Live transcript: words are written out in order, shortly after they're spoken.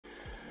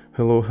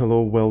Hello,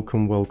 hello,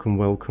 welcome, welcome,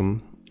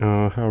 welcome.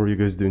 How are you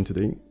guys doing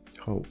today?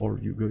 How are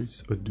you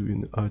guys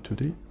doing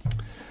today?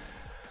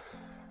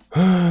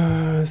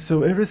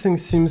 So everything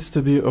seems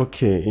to be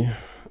okay.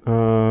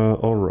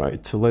 All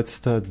right, so let's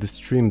start the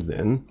stream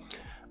then.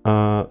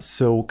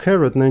 So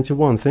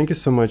Carrot91, thank you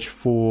so much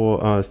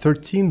for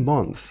 13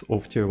 months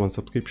of tier 1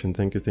 subscription.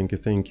 Thank you, thank you,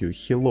 thank you.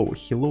 Hello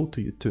to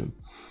you too.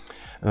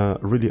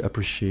 Really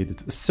appreciate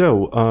it.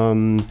 So,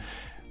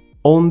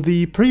 on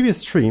the previous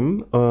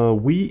stream,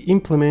 we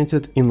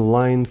implemented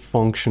inline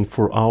function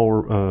for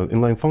our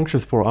inline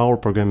functions for our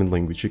programming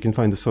language. You can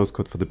find the source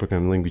code for the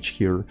programming language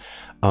here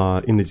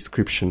in the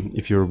description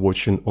if you're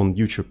watching on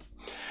YouTube.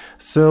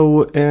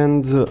 So,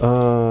 and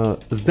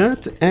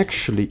that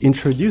actually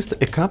introduced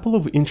a couple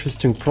of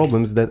interesting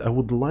problems that I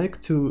would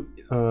like to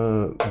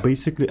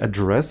basically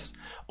address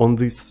on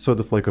this sort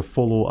of like a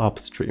follow-up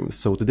stream.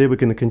 So today we're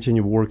going to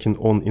continue working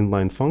on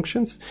inline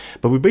functions,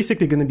 but we're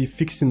basically going to be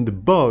fixing the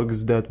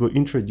bugs that were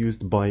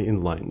introduced by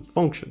inline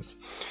functions.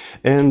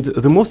 And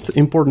the most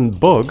important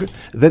bug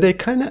that I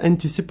kind of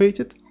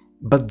anticipated,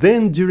 but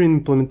then during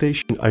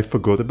implementation I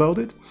forgot about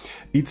it,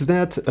 it's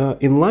that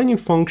inlining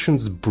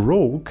functions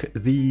broke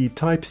the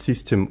type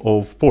system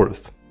of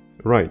Porth,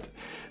 right?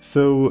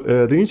 So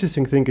the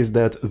interesting thing is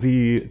that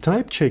the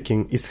type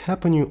checking is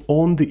happening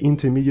on the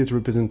intermediate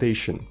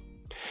representation.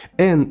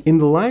 And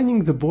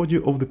inlining the body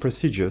of the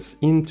procedures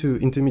into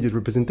intermediate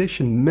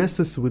representation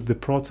messes with the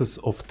process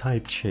of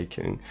type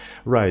checking,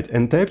 right?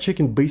 And type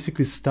checking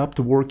basically stopped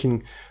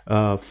working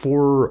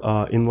for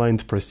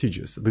inlined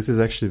procedures. This is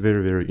actually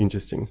very, very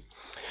interesting.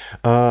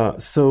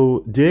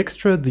 So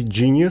Dextra, the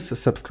genius,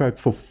 subscribed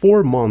for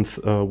 4 months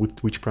with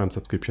Twitch Prime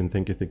subscription.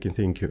 Thank you, thank you,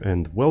 thank you,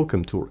 and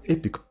welcome to our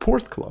Epic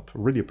Porth Club.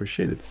 Really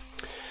appreciate it.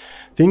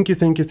 Thank you,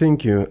 thank you,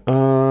 thank you.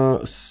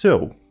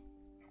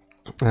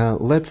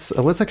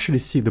 Let's actually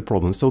see the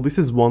problem. So this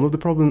is one of the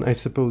problems. I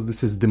suppose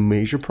this is the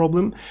major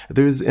problem.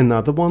 There is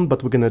another one,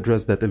 but we're gonna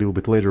address that a little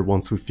bit later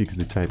once we fix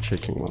the type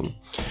checking one.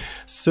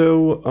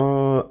 So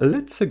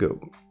let's go.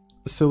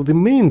 So the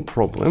main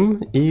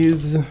problem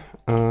is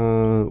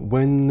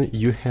when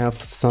you have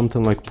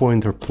something like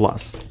pointer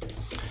plus,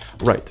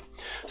 right?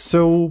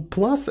 So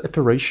plus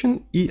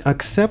operation, it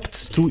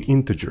accepts 2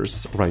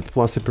 integers, right?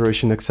 Plus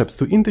operation accepts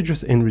 2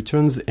 integers and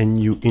returns a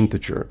new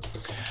integer.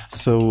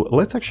 So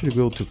let's actually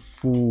go to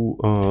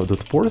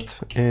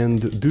foo.porth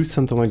and do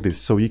something like this.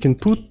 So you can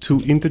put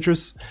 2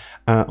 integers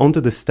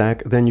onto the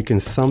stack, then you can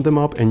sum them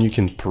up and you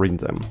can print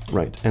them,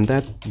 right? And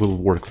that will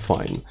work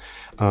fine.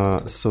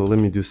 So let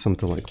me do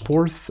something like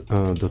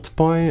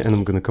porth.py, and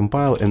I'm going to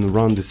compile and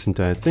run this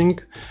entire thing.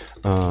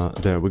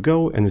 There we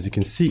go. And as you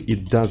can see,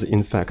 it does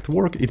in fact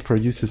work. It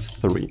produces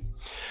 3.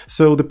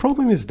 So the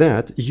problem is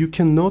that you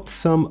cannot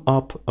sum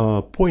up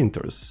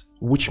pointers,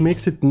 which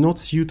makes it not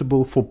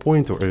suitable for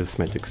pointer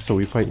arithmetic. So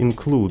if I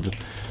include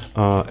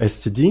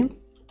std,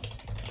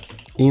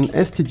 in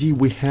std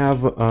we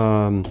have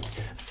a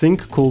thing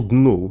called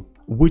null,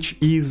 which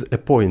is a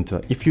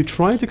pointer. If you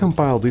try to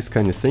compile this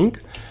kind of thing,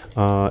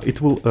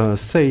 it will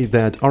say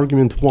that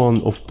argument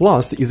 1 of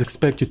plus is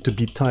expected to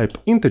be type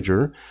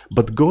integer,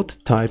 but got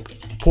type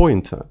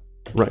pointer,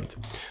 right?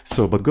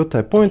 So, but got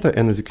type pointer,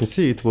 and as you can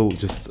see, it will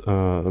just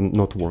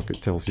not work.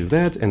 It tells you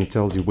that, and it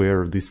tells you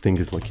where this thing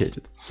is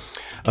located.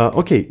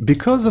 Okay,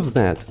 because of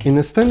that, in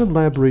the standard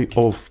library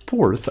of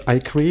Porth, I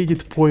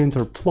created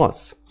pointer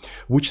plus,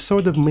 which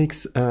sort of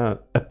makes a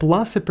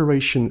plus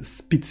operation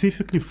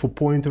specifically for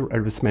pointer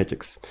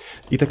arithmetics.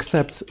 It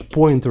accepts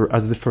pointer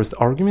as the first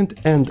argument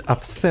and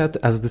offset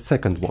as the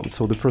second one.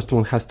 So the first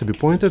one has to be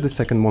pointer, the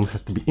second one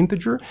has to be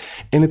integer,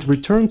 and it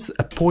returns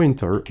a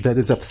pointer that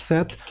is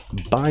offset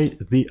by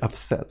the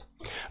offset.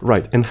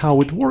 Right, and how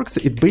it works,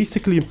 it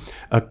basically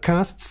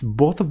casts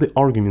both of the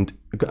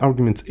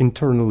arguments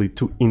internally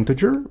to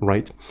integer,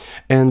 right,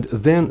 and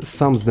then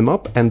sums them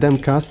up and then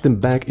casts them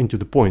back into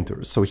the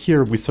pointer. So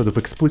here we sort of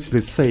explicitly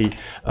say,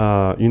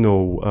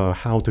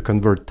 how to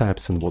convert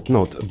types and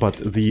whatnot, but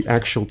the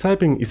actual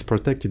typing is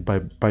protected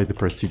by the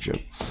procedure.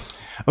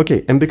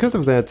 Okay, and because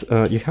of that,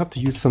 you have to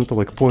use something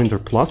like pointer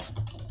plus.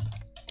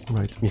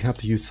 Right, we have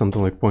to use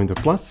something like pointer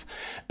plus,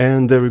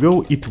 and there we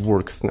go, it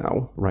works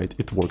now, right,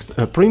 it works.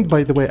 Print,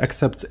 by the way,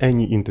 accepts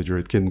any integer.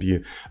 It can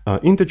be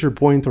integer,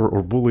 pointer,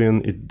 or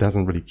boolean, it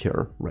doesn't really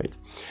care, right?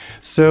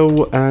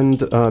 So,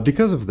 and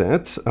because of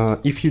that,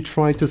 if you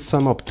try to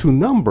sum up 2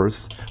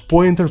 numbers,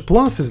 pointer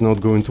plus is not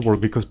going to work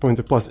because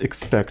pointer plus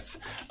expects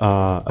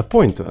a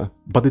pointer,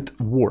 but it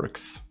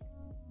works.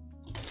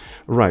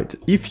 Right,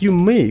 if you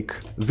make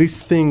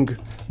this thing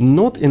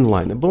not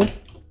inlineable,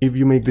 if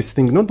you make this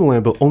thing not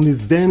reliable, only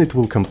then it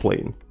will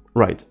complain,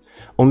 right?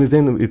 Only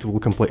then it will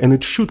complain, and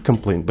it should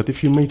complain. But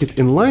if you make it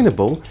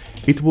inlineable,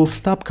 it will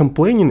stop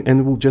complaining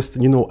and will just,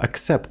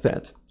 accept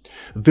that.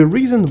 The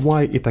reason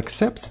why it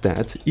accepts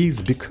that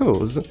is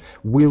because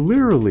we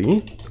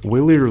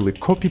literally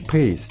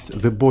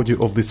copy-paste the body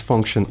of this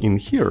function in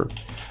here.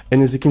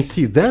 And as you can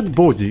see, that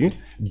body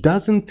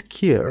doesn't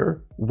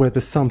care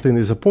whether something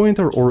is a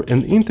pointer or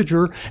an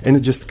integer, and it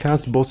just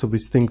casts both of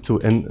these things to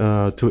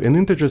an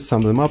integer,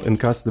 sum them up, and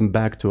casts them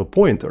back to a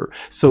pointer.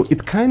 So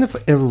it kind of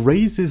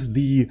erases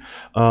the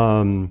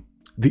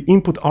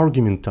input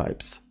argument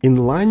types.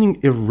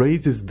 Inlining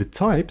erases the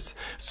types,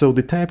 so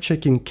the type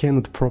checking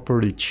cannot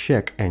properly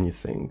check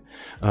anything.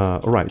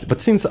 Right,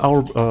 but since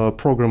our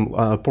program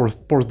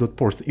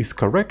porth.porth is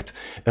correct,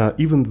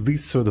 even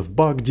this sort of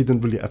bug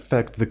didn't really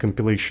affect the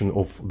compilation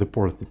of the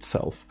porth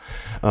itself.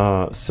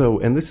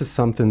 And this is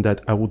something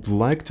that I would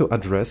like to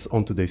address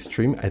on today's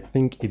stream. I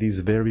think it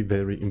is very,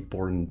 very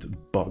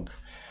important bug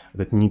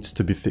that needs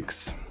to be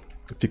fixed.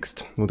 What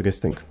do you guys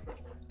think?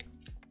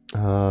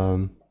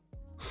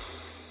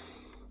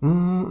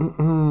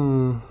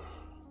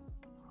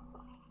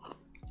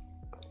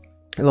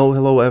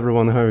 Hello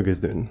everyone, how are you guys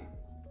doing?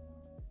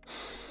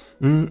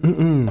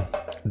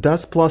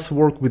 Does plus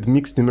work with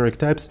mixed numeric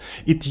types?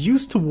 It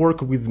used to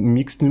work with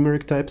mixed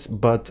numeric types,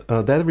 but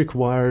that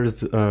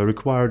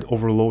required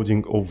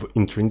overloading of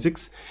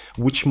intrinsics,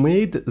 which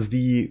made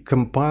the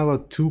compiler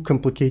too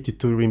complicated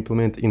to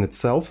re-implement in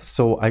itself,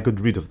 so I got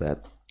rid of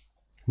that.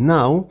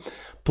 Now,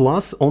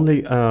 plus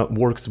only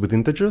works with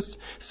integers,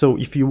 so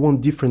if you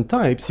want different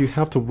types, you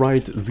have to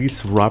write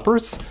these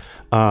wrappers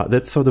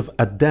that sort of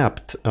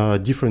adapt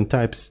different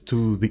types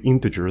to the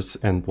integers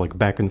and like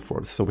back and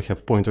forth. So we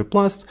have pointer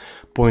plus,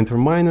 pointer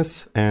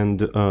minus,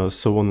 and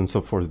so on and so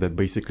forth, that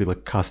basically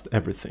like cast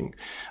everything.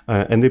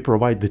 And they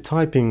provide the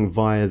typing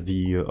via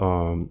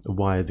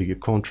the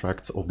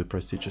contracts of the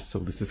procedures. So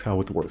this is how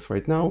it works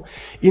right now.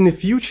 In the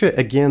future,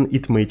 again,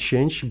 it may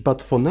change,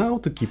 but for now,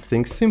 to keep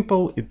things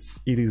simple, it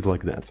is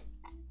like that.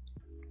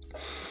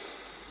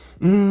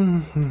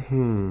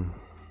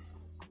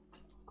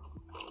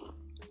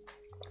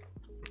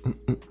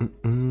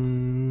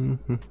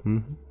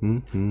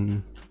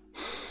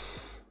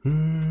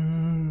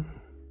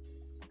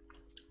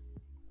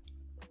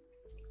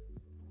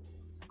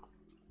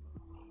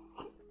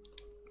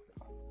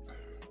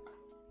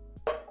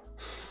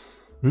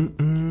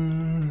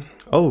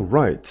 All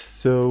right,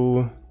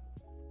 so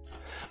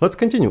let's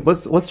continue.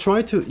 Let's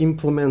try to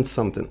implement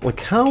something. Like,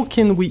 how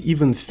can we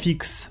even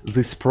fix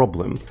this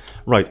problem?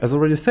 Right, as I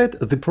already said,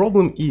 the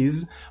problem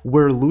is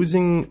we're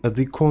losing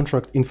the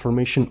contract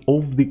information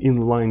of the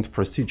inlined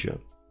procedure.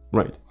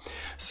 Right.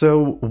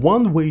 So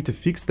one way to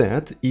fix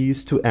that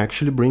is to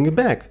actually bring it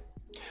back.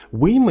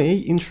 We may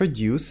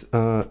introduce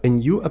a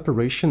new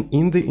operation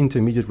in the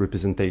intermediate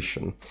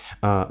representation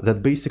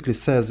that basically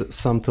says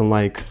something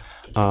like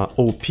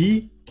OP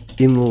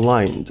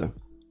inlined.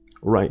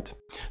 Right.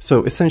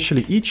 So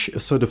essentially each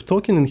sort of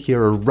token in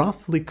here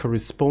roughly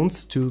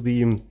corresponds to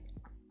the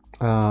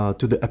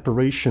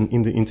operation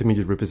in the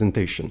intermediate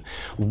representation.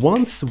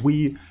 Once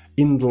we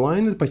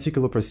inline a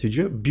particular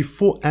procedure,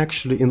 before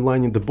actually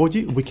inlining the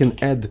body, we can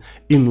add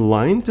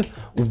inlined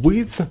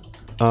with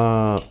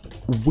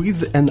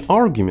an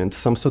argument,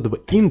 some sort of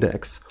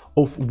index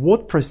of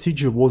what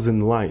procedure was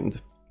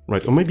inlined,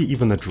 right? Or maybe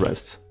even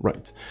address,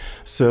 right?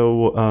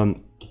 So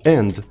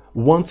and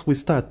once we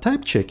start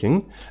type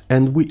checking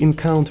and we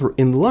encounter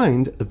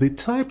inlined, the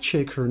type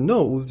checker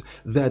knows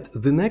that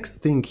the next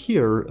thing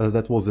here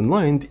that was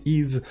inlined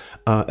is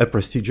a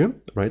procedure,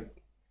 right?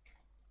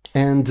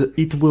 And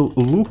it will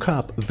look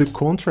up the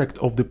contract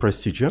of the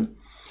procedure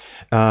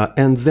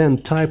and then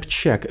type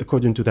check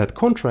according to that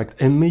contract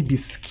and maybe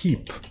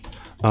skip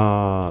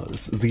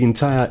the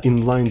entire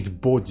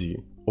inlined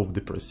body of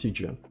the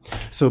procedure.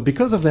 So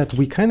because of that,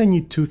 we kind of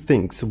need two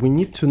things. We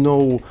need to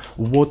know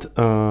what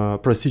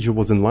procedure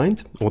was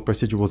inlined,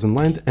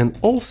 and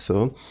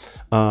also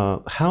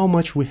how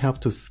much we have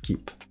to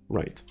skip,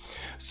 right?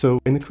 So,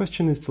 and the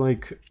question is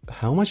like,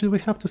 how much do we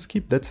have to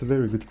skip? That's a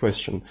very good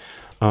question.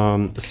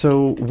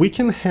 So we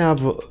can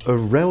have a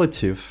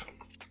relative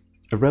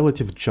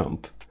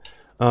jump.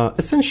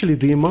 Essentially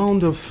the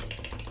amount of,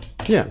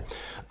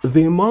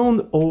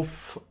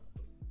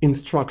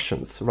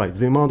 instructions, right?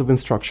 The amount of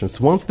instructions.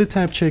 Once the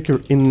type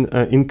checker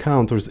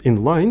encounters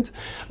inlined,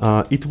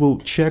 it will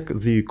check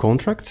the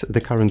contracts, the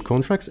current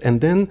contracts,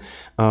 and then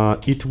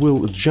it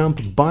will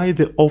jump by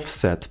the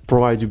offset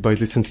provided by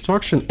this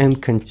instruction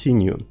and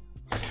continue.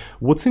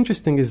 What's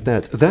interesting is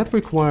that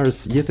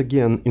requires, yet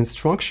again,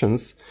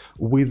 instructions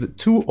with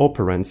two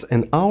operands,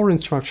 and our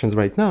instructions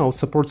right now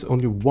supports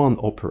only one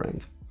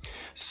operand.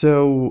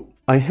 So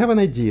I have an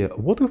idea.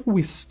 What if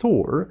we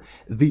store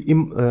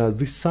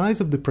the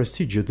size of the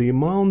procedure, the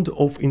amount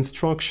of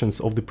instructions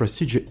of the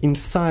procedure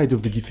inside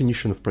of the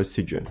definition of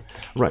procedure?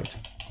 Right.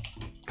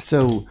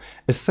 So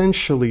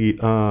essentially,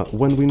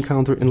 when we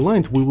encounter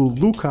inlined, we will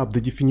look up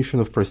the definition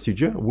of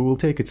procedure, we will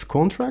take its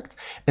contract,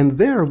 and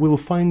there we'll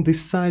find the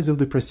size of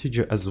the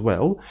procedure as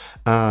well,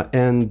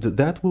 and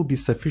that will be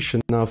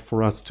sufficient enough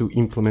for us to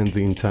implement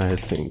the entire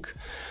thing.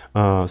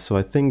 So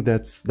I think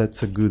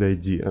that's a good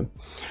idea.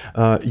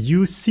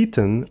 You,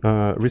 Seaton,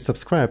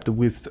 resubscribed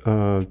with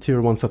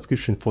tier 1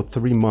 subscription for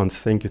 3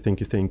 months. Thank you, thank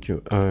you, thank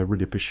you. I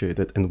really appreciate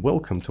it, and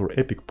welcome to our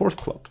Epic Port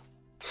Club.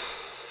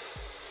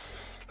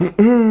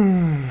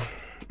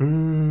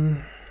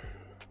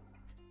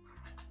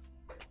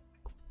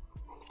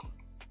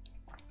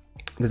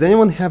 Does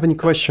anyone have any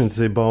questions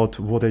about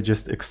what I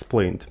just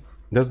explained?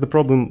 Does the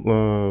problem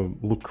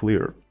look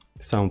clear,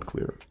 sound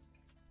clear?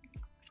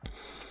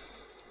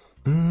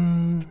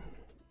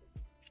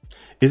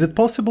 Is it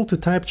possible to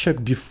type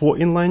check before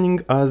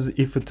inlining as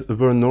if it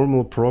were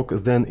normal proc,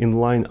 then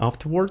inline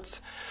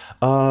afterwards?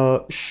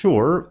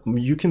 Sure,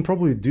 you can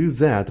probably do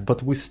that,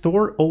 but we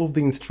store all of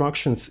the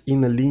instructions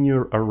in a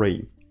linear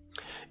array.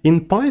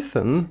 In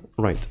Python,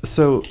 right,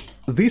 so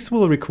this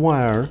will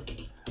require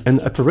an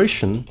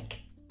operation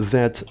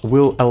that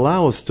will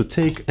allow us to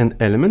take an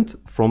element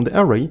from the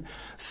array,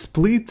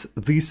 split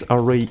this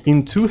array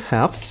in 2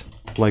 halves,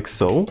 like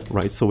so,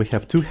 right? So we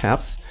have 2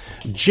 halves,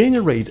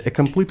 generate a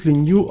completely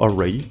new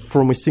array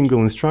from a single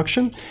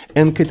instruction,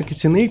 and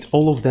concatenate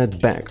all of that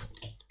back.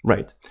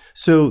 Right,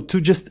 so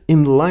to just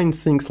inline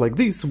things like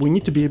this, we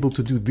need to be able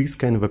to do these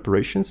kind of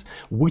operations,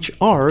 which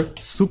are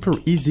super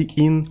easy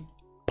in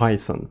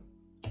Python.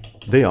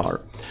 They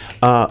are.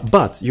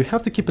 But you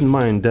have to keep in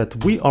mind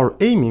that we are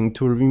aiming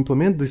to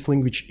implement this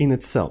language in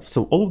itself.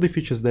 So all of the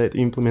features that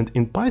you implement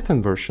in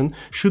Python version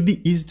should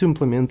be easy to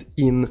implement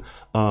in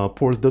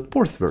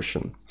Port.Porth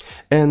version.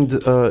 And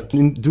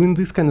in doing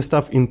this kind of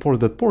stuff in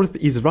Port.Porth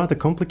is rather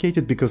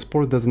complicated because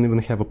Porth doesn't even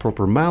have a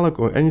proper malloc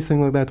or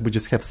anything like that. We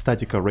just have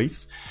static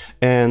arrays.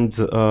 And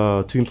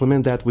to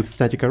implement that with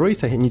static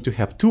arrays, I need to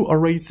have 2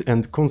 arrays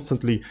and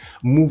constantly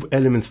move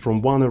elements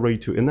from one array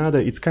to another.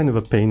 It's kind of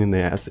a pain in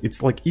the ass.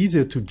 It's like easier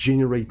to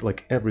generate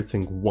like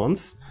everything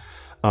once,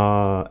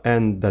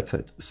 and that's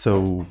it.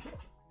 So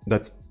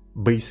that's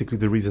basically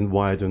the reason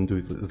why I don't do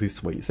it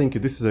this way. Thank you.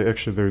 This is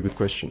actually a very good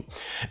question.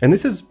 And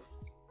this is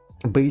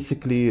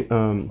basically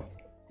the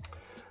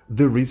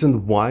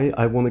reason why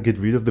I want to get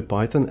rid of the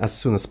Python as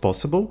soon as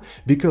possible,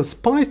 because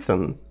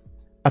Python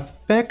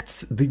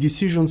affects the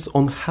decisions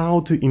on how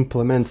to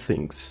implement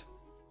things.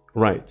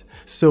 Right,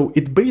 so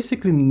it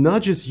basically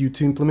nudges you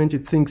to implement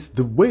things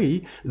the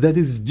way that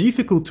is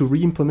difficult to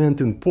re-implement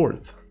in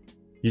Porth.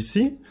 You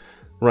see?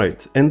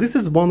 Right, and this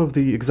is one of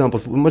the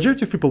examples. The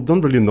majority of people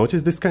don't really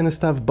notice this kind of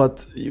stuff,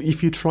 but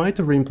if you try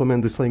to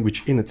re-implement this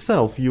language in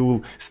itself, you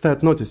will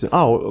start noticing,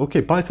 oh,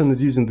 okay, Python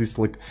is using these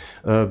like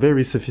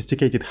very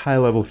sophisticated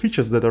high-level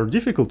features that are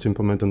difficult to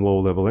implement in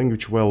low-level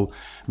language. Well,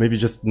 maybe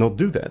just not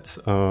do that.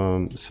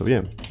 So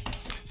yeah.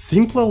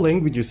 Simpler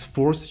languages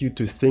force you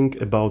to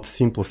think about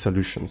simple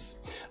solutions.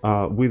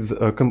 With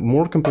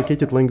more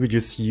complicated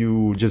languages,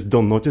 you just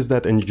don't notice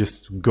that and you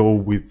just go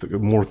with a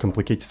more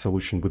complicated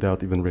solution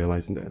without even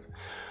realizing that.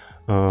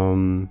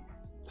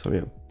 So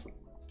yeah.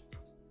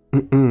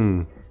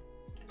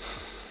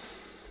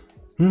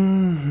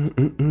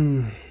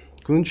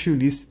 Couldn't you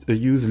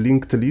use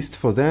linked list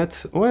for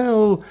that?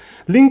 Well,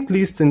 linked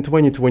lists in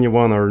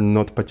 2021 are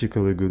not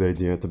particularly a good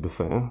idea, to be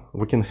fair.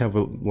 We can have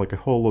like a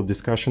whole lot of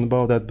discussion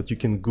about that, but you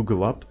can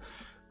Google up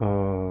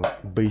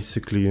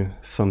basically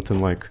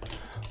something like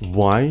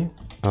why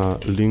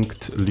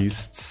linked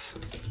lists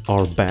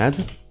are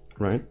bad,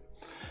 right?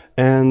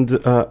 And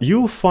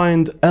you'll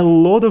find a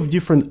lot of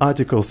different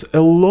articles,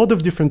 a lot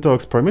of different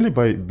talks, primarily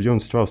by Bjorn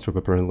Stroustrup,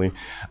 apparently.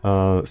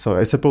 So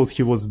I suppose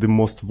he was the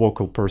most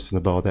vocal person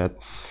about that,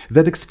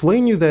 that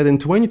explain you that in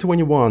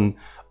 2021,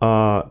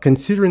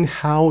 considering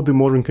how the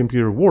modern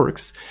computer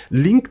works,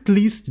 linked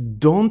lists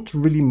don't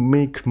really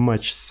make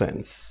much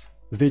sense.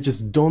 They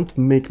just don't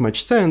make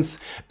much sense.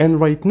 And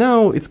right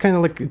now, it's kind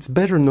of like it's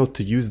better not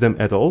to use them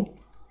at all.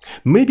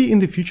 Maybe in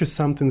the future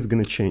something's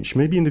gonna change.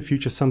 Maybe in the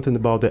future something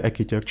about the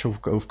architecture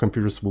of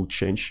computers will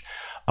change.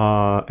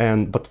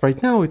 But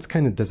right now it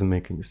kind of doesn't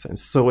make any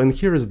sense. So, and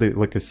here is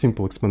like a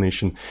simple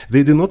explanation.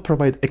 They do not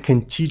provide a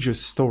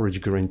contiguous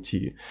storage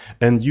guarantee,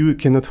 and you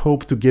cannot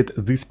hope to get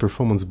this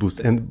performance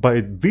boost. And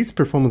by this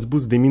performance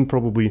boost, they mean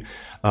probably,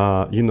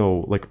 you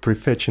know, like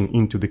prefetching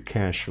into the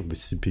cache of the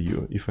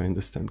CPU, if I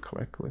understand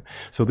correctly.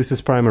 So this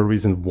is primary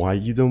reason why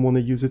you don't want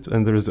to use it,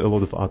 and there's a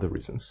lot of other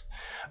reasons.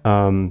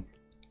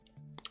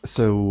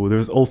 So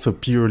there's also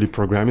purely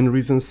programming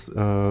reasons,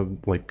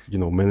 like, you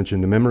know,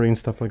 managing the memory and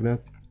stuff like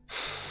that.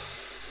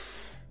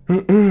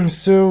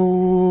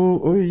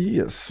 So, oh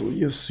yes.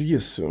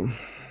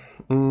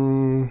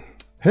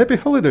 Happy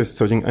holidays,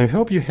 Soding. I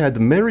hope you had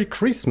Merry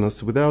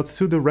Christmas without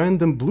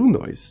pseudo-random blue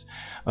noise.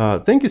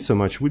 Thank you so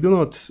much. We do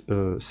not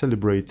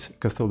celebrate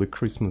Catholic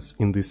Christmas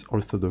in this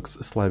Orthodox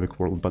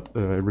Slavic world, but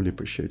I really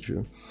appreciate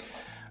you.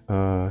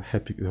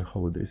 Happy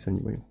holidays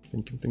anyway.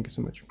 Thank you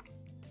so much.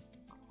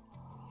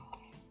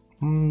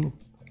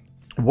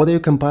 What are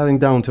you compiling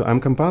down to? I'm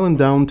compiling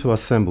down to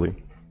assembly.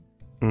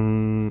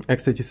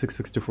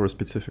 x86-64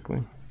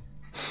 specifically.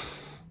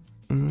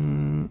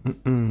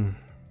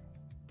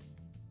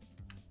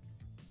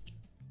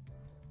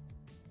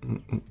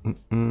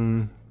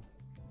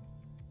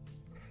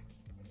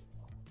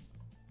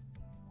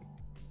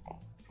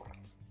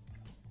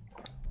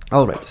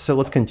 All right, so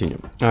let's continue.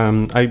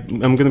 I'm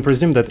going to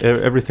presume that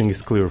everything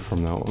is clear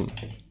from now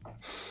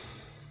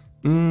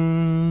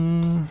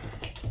on.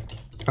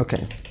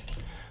 Okay,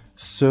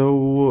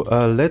 so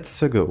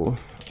let's go.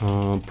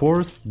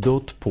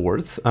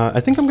 Porth.porth. I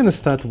think I'm going to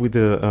start with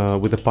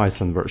the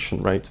Python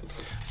version, right?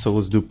 So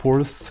let's do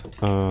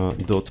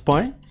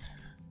porth.py.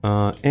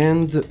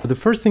 And the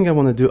first thing I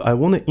want to do, I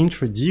want to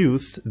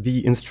introduce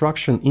the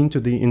instruction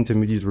into the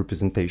intermediate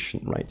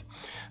representation, right?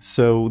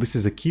 So this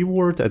is a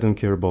keyword. I don't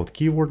care about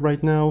keyword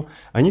right now.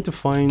 I need to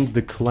find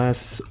the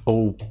class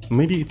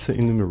maybe it's an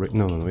enumerate.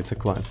 No, it's a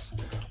class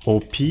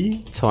OP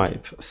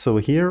type. So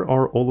here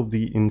are all of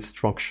the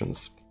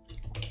instructions.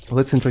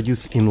 Let's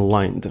introduce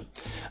inlined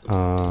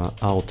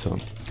auto.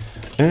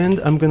 And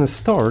I'm gonna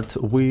start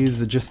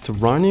with just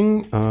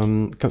running,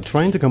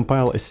 trying to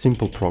compile a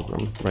simple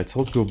program, right? So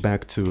let's go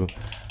back to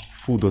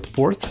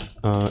foo.porth.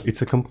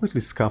 It's a completely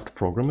scuffed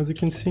program, as you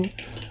can see,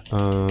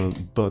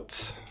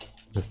 but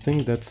I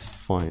think that's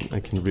fine.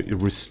 I can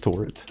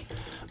restore it.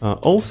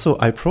 Also,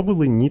 I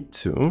probably need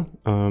to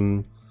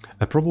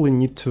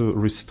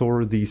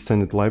restore the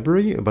standard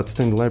library, but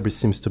standard library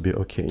seems to be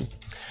okay.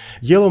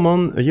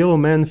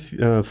 Yellowman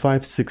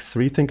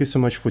 563, thank you so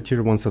much for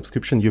tier 1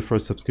 subscription, your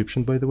first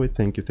subscription, by the way.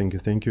 Thank you,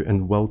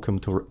 and welcome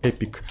to our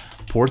epic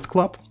Porth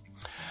Club.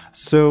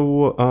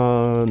 So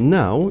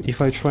now,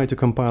 if I try to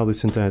compile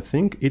this entire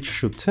thing, it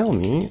should tell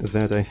me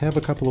that I have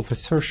a couple of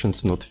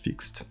assertions not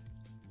fixed.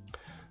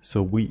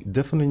 So we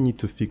definitely need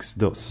to fix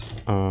those.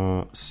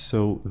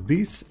 So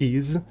this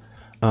is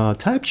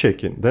type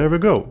checking. There we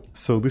go.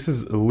 So this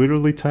is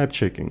literally type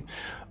checking.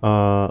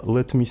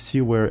 Let me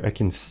see where I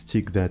can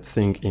stick that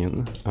thing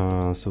in.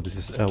 So this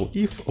is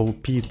elif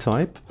op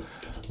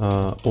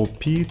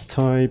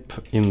type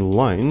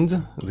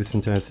inlined. This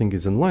entire thing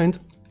is inlined,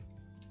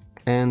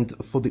 and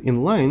for the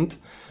inlined,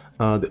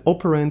 the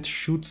operand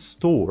should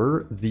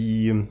store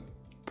the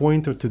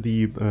pointer to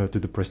the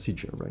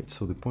procedure, right?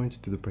 So the pointer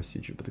to the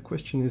procedure. But the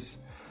question is,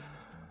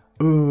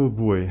 oh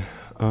boy,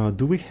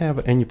 do we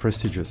have any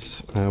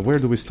procedures? Where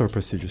do we store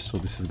procedures? So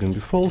this is going to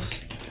be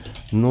false,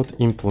 not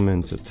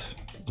implemented.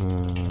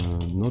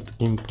 Not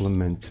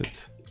implemented.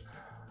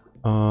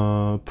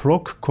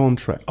 Proc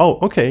contract. Oh,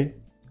 okay.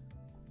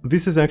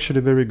 This is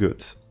actually very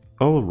good.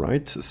 All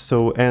right.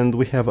 So, and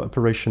we have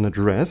operation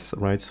address,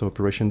 right? So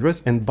operation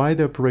address, and by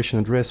the operation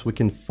address, we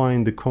can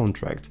find the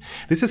contract.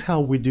 This is how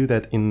we do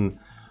that in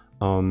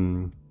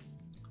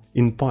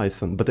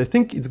Python, but I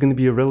think it's going to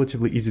be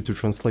relatively easy to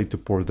translate to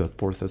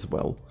porth.porth as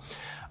well.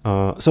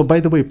 So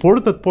by the way,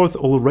 porth.porth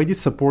already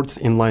supports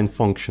inline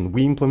function.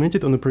 We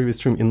implemented on the previous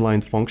stream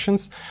inline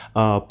functions.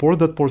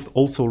 Porth.porth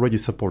also already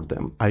support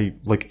them. I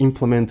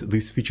implement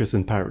these features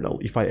in parallel.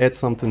 If I add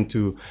something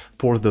to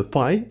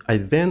porth.py, I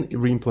then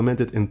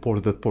re-implement it in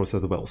porth.porth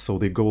as well. So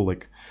they go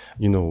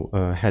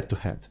head to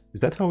head.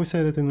 Is that how we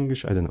say that in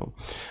English? I don't know.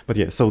 But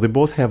yeah, so they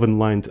both have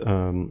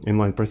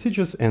inline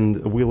procedures,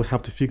 and we'll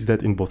have to fix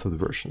that in both of the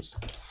versions.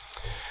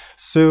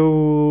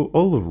 So,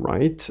 all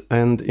right,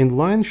 and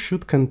inline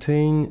should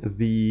contain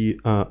the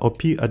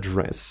OP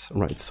address,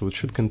 right? So it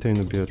should contain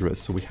OP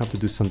address. So we have to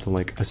do something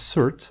like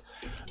assert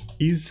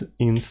is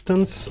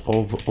instance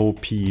of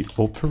OP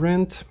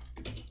operand,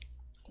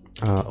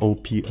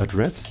 OP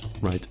address,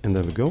 right? And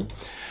there we go.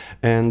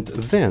 And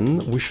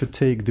then we should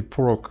take the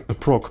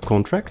proc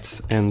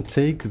contracts and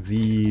take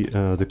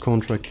the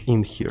contract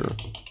in here,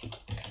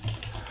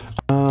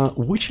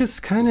 which is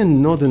kind of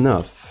not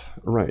enough.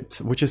 Right,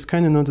 which is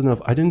kind of not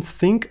enough. I don't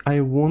think I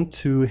want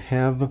to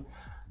have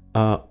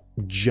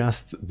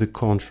just the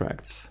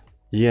contracts.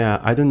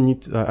 Yeah, I don't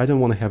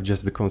want to have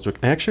just the contract.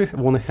 I actually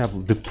want to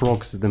have the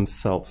procs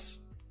themselves.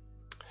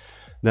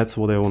 That's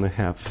what I want to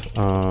have.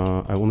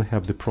 I want to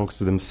have the procs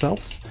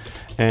themselves.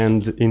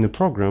 And in the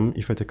program,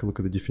 if I take a look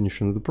at the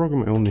definition of the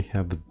program, I only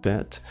have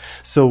that.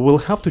 So we'll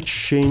have to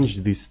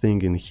change this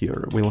thing in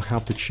here. We'll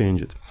have to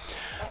change it.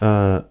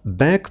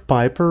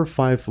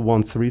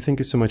 Bagpiper513, thank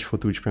you so much for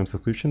Twitch Prime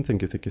subscription.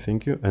 Thank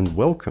you, and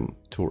welcome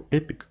to our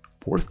epic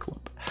Porth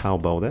Club. How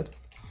about that?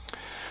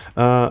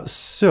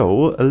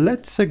 So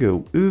let's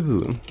go.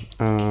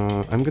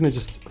 I'm gonna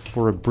just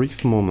for a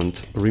brief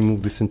moment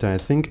remove this entire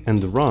thing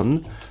and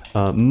run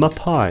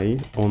mapy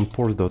on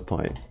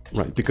porth.py,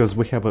 right? Because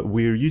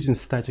we're using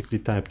statically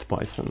typed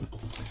Python.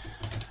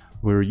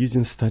 We're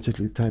using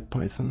statically typed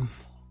Python.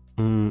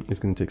 It's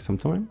gonna take some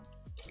time.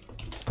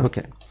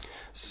 Okay.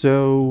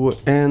 So,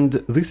 and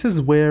this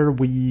is where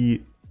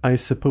we, I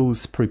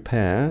suppose,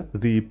 prepare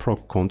the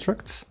proc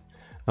contracts.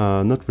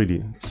 Not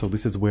really. So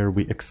this is where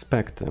we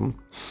expect them.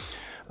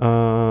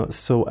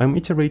 So I'm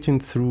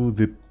iterating through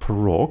the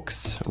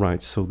procs,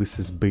 right? So this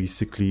is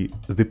basically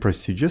the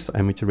procedures.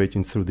 I'm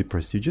iterating through the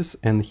procedures,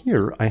 and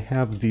here I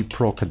have the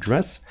proc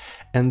address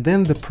and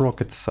then the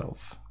proc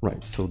itself.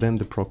 right? So then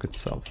the proc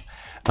itself.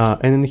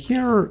 And in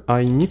here,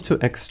 I need to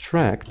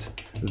extract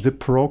the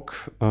proc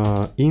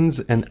ins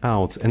and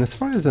outs. And as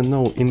far as I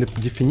know, in the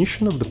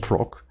definition of the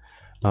proc,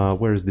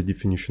 where is the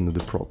definition of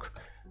the proc?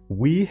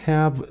 We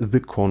have the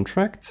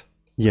contract,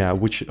 yeah,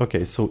 which,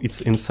 okay, so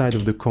it's inside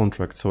of the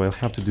contract. So I'll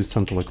have to do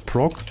something like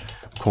proc,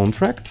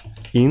 contract,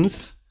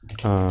 ins,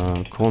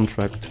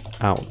 contract,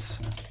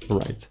 outs,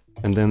 right?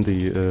 And then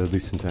the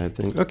this entire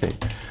thing. Okay,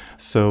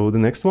 so the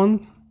next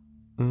one.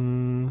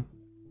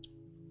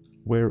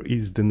 Where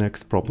is the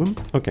next problem?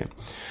 Okay,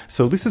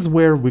 so this is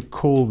where we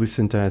call this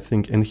entire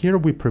thing, and here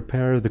we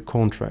prepare the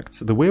contracts.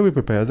 The way we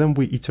prepare them,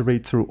 we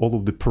iterate through all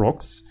of the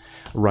procs,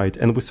 right?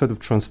 And we sort of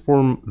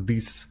transform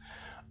this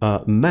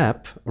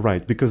map,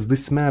 right? Because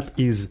this map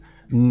is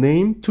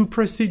name to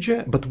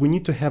procedure, but we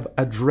need to have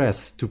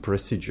address to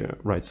procedure,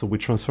 right? So we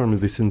transform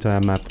this entire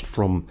map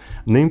from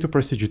name to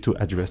procedure to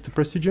address to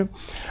procedure.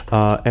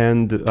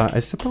 And I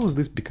suppose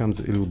this becomes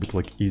a little bit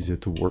like easier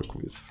to work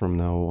with from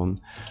now on.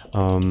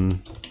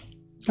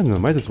 I don't know,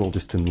 might as well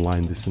just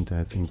inline this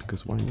entire thing,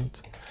 because why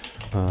not?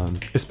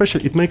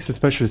 It makes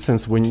especially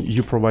sense when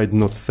you provide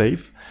not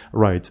safe,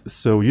 right?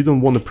 So you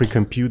don't want to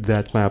pre-compute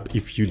that map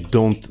if you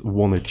don't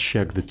want to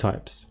check the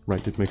types,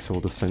 right? It makes a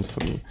lot of sense for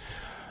me.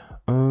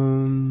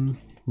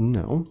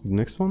 No, the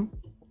next one.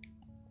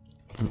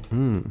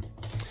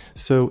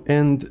 So,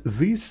 and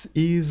this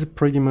is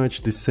pretty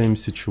much the same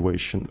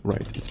situation,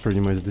 right? It's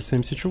pretty much the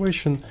same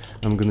situation.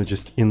 I'm gonna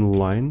just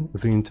inline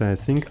the entire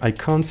thing. I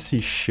can't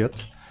see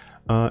shit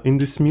in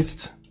this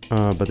mist,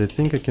 but I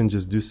think I can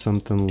just do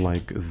something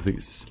like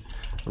this,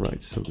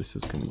 right? So this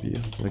is gonna be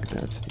like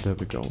that. There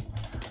we go.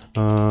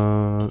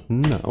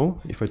 Now,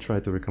 if I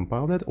try to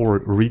recompile that, or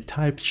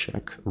retype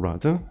check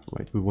rather,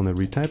 right? We want to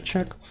retype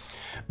check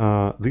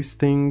this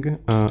thing.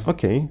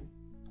 Okay.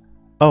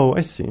 Oh,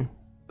 I see.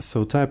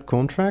 So type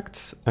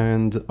contracts,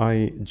 and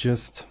I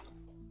just,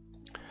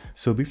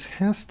 so this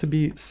has to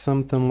be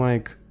something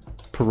like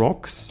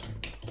procs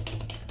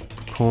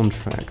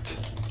contract.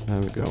 There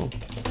we go.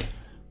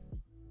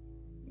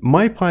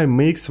 MyPy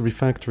makes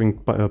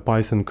refactoring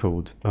Python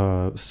code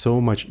so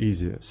much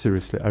easier.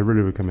 Seriously, I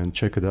really recommend,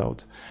 check it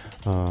out.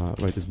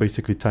 Right, it's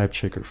basically type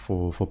checker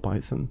for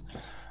Python.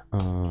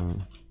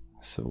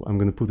 So I'm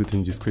gonna put it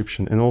in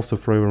description, and also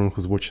for everyone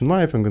who's watching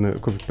live, I'm gonna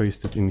copy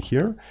paste it in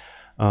here.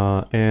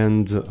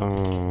 And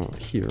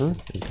here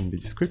is gonna be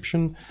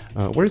description.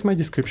 Where's my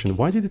description?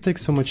 Why did it take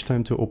so much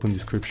time to open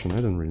description? I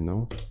don't really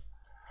know.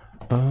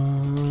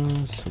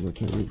 So let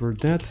me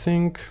revert that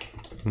thing.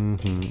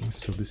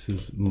 So this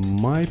is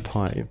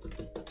MyPy.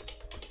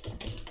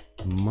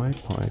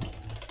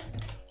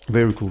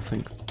 Very cool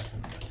thing.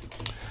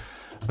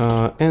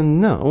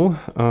 And now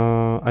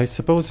I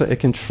suppose I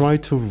can try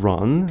to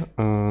run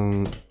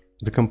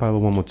the compiler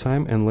one more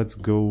time, and let's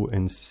go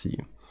and see.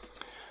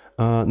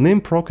 Name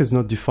proc is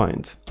not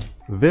defined.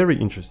 Very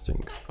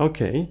interesting.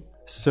 Okay,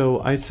 so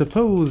I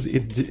suppose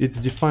it's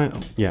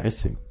defined. Yeah, I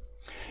see.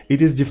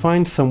 It is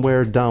defined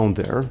somewhere down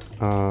there.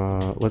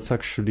 Let's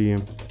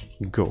actually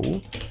go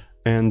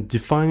and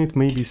define it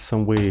maybe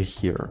somewhere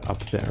here, up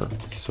there,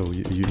 so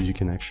you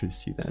can actually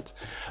see that.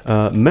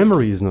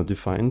 Memory is not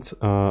defined.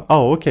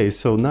 Oh, okay,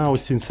 so now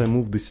since I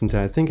moved this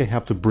entire thing, I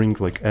have to bring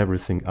like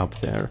everything up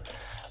there.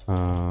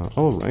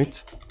 All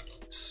right,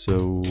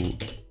 so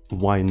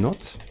why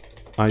not?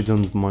 I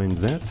don't mind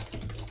that.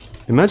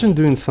 Imagine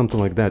doing something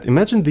like that.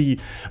 Imagine the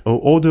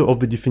order of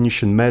the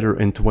definition matter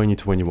in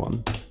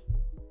 2021.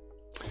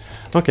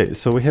 Okay,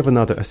 so we have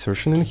another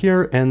assertion in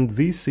here, and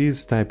this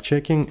is type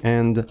checking,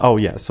 and oh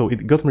yeah, so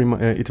it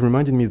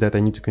reminded me that I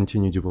need to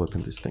continue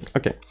developing this thing.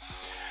 Okay,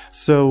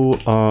 so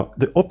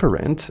the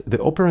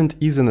operand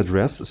is an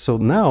address, so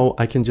now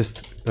I can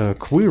just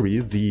query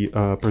the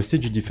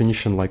procedure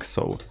definition like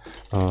so,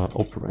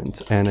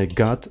 operand, and I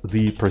got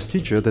the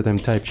procedure that I'm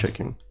type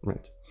checking,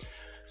 right?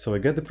 So I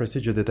get the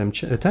procedure that I'm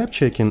type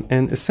checking,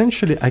 and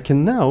essentially I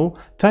can now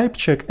type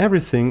check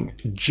everything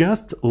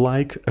just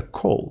like a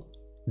call.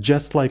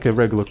 Just like a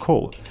regular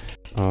call.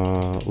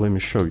 Let me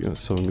show you.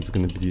 So it's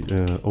going to be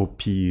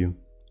OP.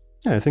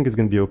 Yeah, I think it's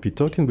going to be OP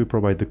token. We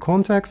provide the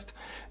context,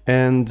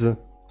 and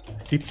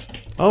it's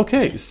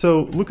okay.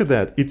 So look at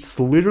that.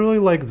 It's literally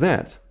like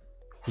that.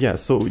 Yeah.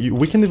 So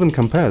we can even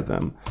compare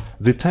them.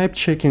 The type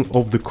checking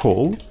of the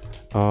call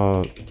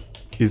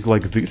is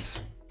like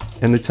this,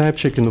 and the type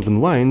checking of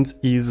inlines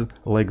is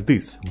like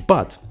this.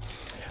 But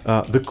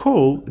the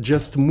call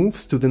just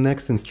moves to the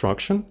next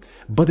instruction,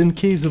 but in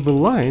case of a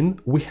line,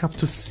 we have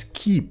to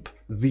skip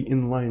the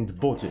inlined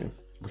body.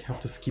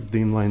 The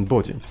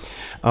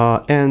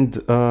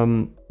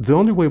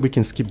only way we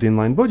can skip the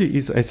inline body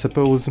is, I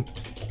suppose,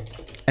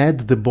 add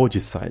the body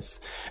size.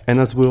 And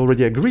as we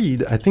already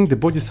agreed, I think the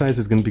body size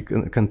is going to be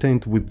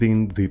contained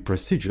within the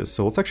procedure.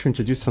 So let's actually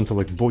introduce something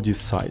like body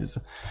size,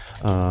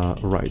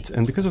 right?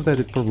 And because of that,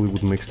 it probably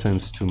would make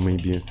sense to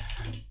maybe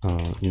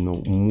you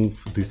know,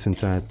 move this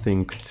entire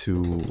thing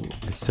to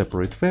a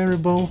separate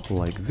variable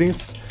like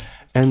this.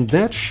 And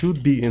that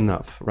should be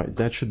enough, right?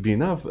 That should be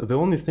enough. The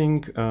only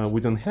thing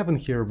we don't have in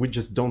here, we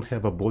just don't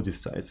have a body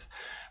size,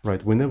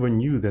 right? We never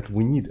knew that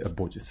we need a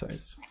body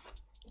size.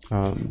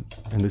 And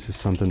this is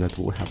something that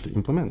we'll have to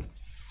implement.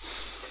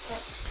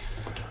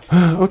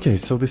 Okay,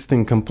 so this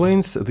thing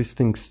complains. This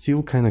thing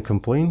still kind of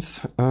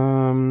complains.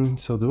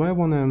 So do I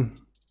want to...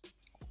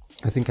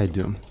 I think I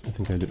do.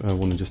 I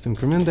want to just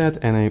increment that,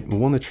 and I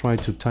want to try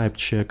to type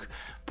check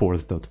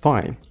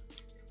porth.py.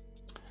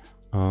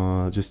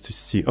 Just to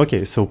see.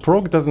 Okay, so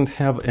proc doesn't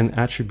have an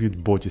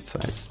attribute body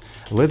size.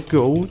 Let's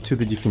go to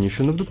the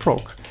definition of the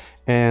proc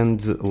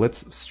and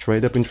let's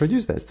straight up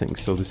introduce that thing.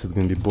 So this is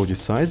going to be body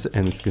size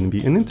and it's going to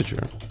be an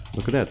integer.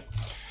 Look at that.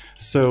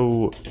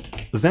 So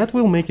that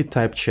will make it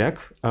type check,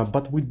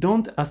 but we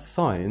don't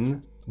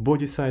assign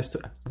body size to...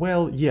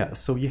 Well, yeah,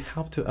 so you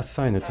have to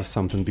assign it to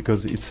something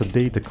because it's a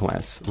data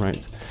class,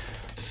 right?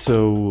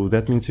 So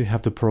that means you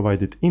have to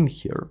provide it in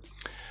here.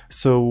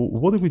 So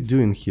what are we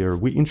doing here?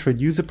 We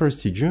introduce a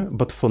procedure,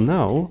 but for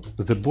now,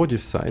 the body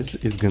size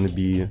is going to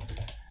be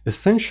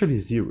essentially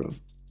 0.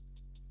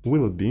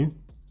 Will it be?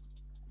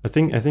 I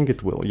think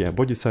it will. Yeah,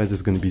 body size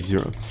is going to be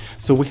 0.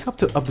 So we have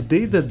to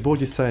update that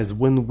body size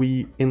when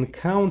we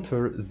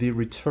encounter the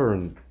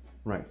return,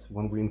 right?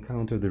 When we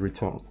encounter the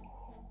return.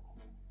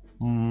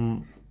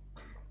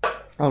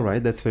 All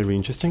right, that's very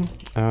interesting.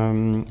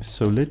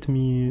 So let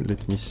me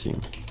see.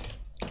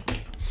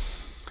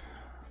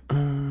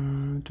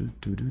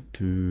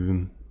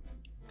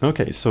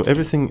 Okay, so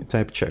everything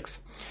type checks.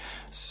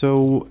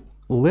 So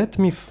let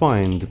me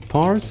find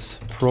parse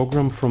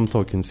program from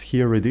tokens.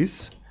 Here it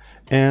is.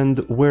 And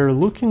we're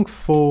looking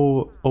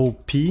for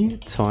OP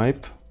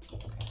type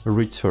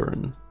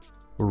return.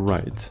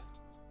 Right.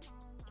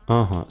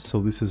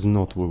 So this is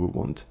not what we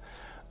want.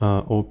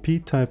 OP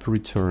type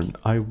return.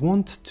 I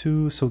want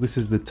to... So this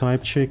is the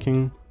type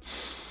checking.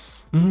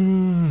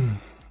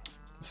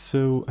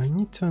 So I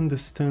need to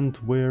understand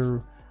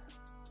where...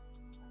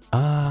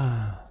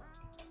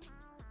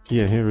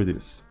 Yeah, here it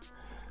is.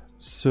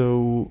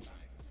 So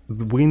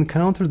we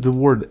encountered the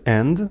word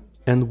end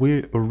and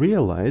we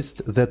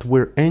realized that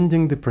we're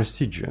ending the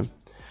procedure.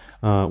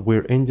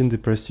 We're ending the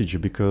procedure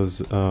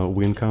because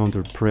we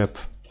encountered prep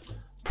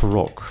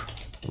proc.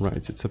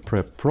 Right, it's a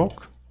prep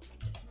proc.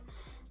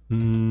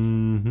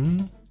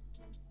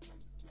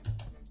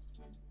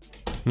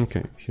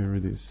 Okay, here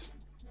it is.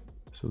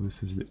 So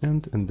this is the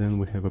end and then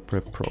we have a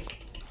prep proc.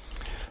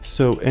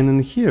 So, and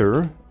in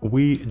here,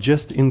 we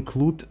just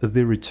include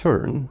the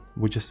return.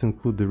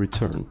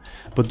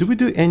 But do we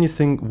do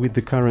anything with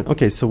the current?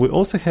 Okay, so we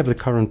also have the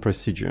current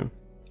procedure.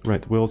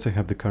 Right, we also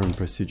have the current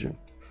procedure.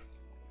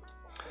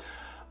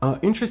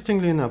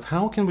 Interestingly enough,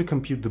 how can we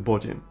compute the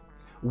body?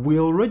 We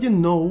already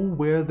know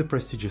where the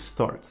procedure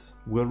starts.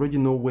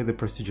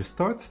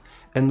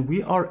 And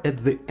we are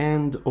at the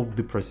end of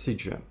the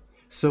procedure.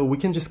 So we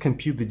can just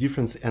compute the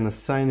difference and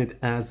assign it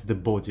as the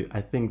body.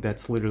 I think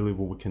that's literally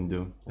what we can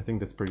do. I think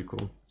that's pretty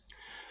cool.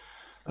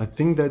 I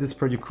think that is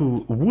pretty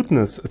cool.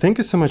 Woodness, thank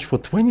you so much for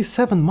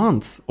 27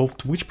 months of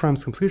Twitch Prime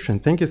subscription.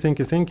 Thank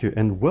you.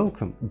 And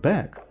welcome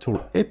back to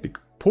our epic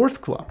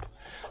Porth Club.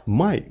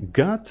 My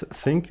God,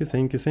 thank you.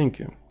 So,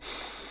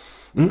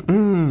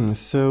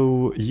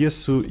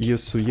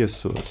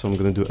 yesu. So I'm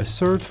gonna do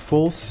assert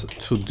false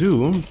to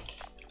do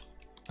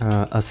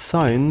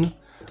assign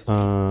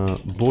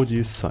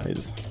body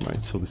size,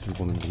 right? So this is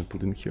what I'm gonna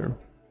put in here.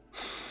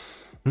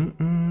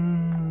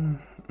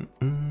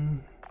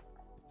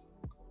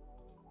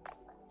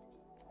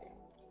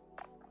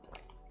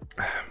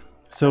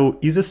 So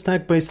is a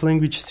stack-based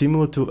language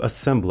similar to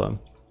assembler?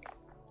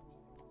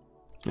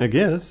 I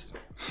guess.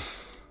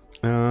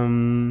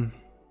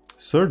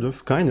 Sort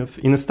of, kind of.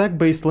 In a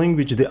stack-based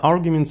language, the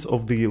arguments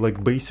of the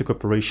basic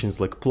operations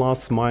like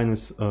plus,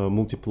 minus,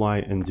 multiply,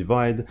 and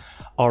divide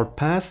are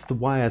passed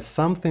via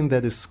something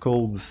that is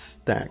called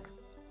stack.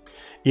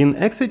 In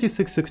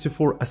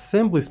x86-64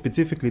 assembly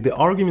specifically, the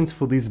arguments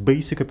for these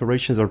basic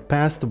operations are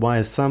passed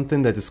via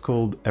something that is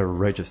called a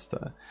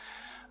register.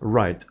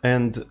 Right,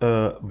 and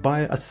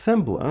by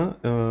assembler,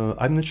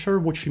 I'm not sure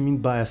what you mean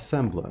by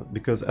assembler,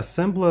 because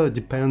assembler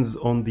depends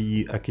on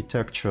the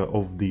architecture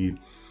of the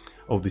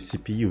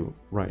CPU,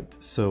 right?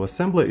 So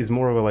assembler is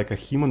more of a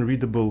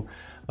human-readable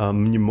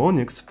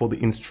mnemonics for the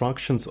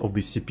instructions of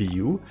the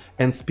CPU,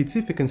 and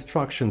specific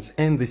instructions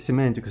and the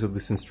semantics of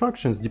these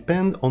instructions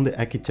depend on the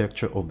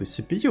architecture of the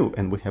CPU,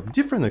 and we have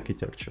different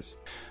architectures,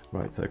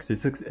 right? So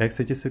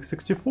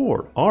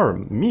x86-64,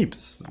 ARM,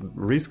 MIPS,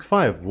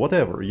 RISC-V,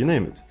 whatever, you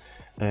name it.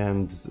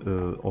 And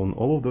on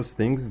all of those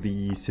things,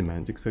 the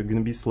semantics are going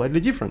to be slightly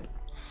different.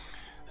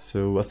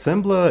 So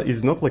assembler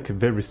is not a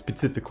very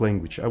specific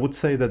language. I would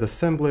say that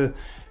assembler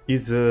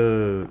is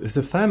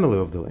a family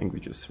of the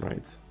languages,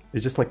 right?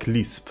 It's just like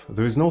Lisp.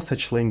 There is no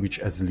such language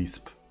as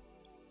Lisp.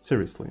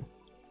 Seriously.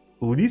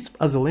 Lisp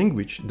as a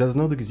language does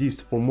not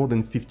exist for more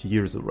than 50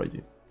 years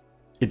already.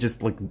 It's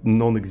just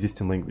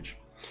non-existent language.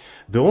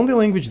 The only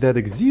language that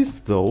exists,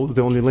 though,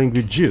 the only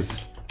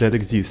languages that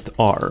exist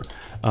are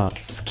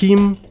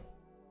Scheme,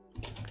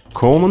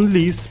 Common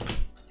Lisp,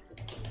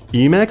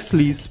 Emacs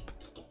Lisp,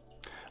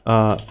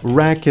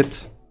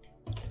 racket,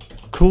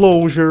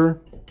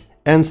 closure,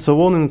 and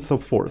so on and so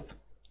forth.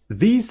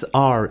 These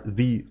are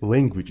the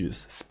languages,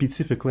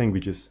 specific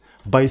languages.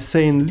 By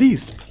saying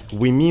Lisp,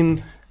 we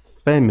mean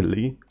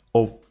family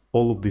of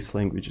all of these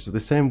languages. The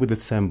same with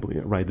assembly,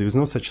 right? There's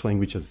no such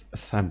language as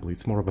assembly.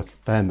 It's more of a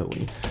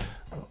family,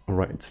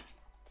 right?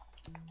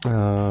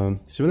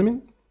 See what I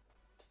mean?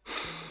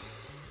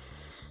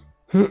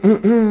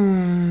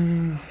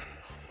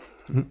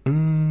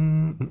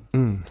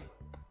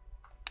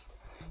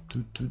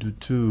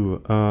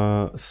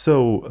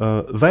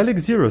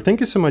 Vilex0, thank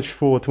you so much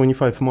for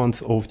 25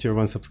 months of tier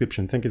 1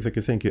 subscription. Thank you, thank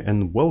you, thank you.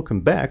 And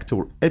welcome back to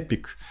our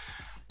epic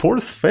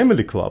Porth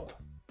family club.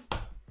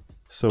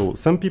 So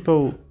some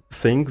people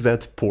think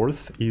that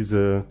Porth is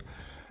a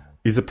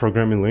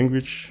programming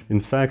language. In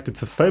fact,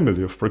 it's a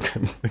family of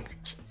programming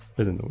languages.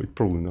 I don't know, it's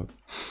probably not.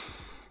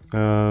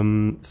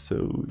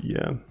 So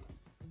yeah.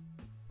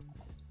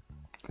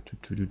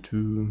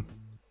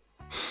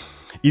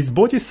 Is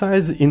body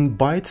size in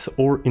bytes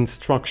or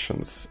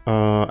instructions?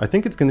 I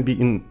think it's going to be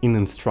in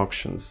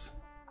instructions.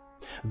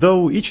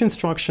 Though each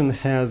instruction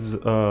has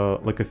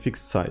like a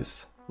fixed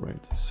size,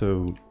 right?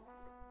 So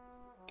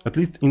at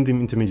least in the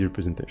intermediate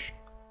representation.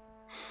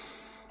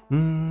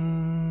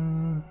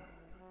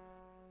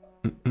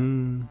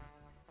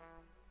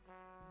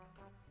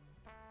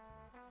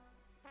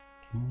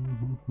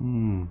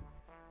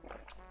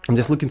 I'm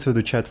just looking through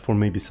the chat for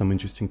maybe some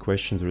interesting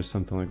questions or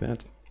something like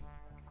that.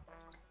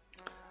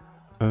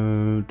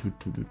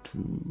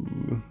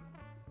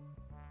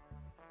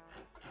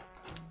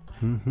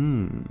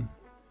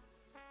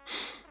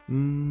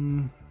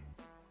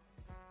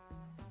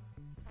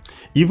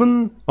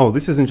 Even, oh,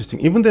 this is interesting.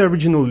 Even the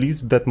original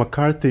Lisp that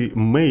McCarthy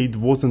made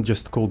wasn't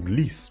just called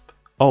Lisp.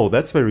 Oh,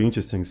 that's very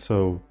interesting.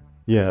 So,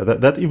 yeah,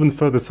 that even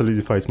further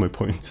solidifies my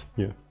point.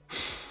 Yeah.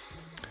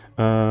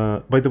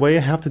 By the way,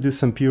 I have to do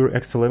some pure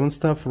X11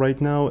 stuff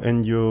right now,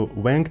 and your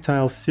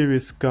Wangtile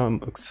series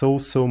come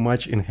so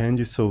much in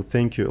handy, so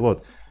thank you a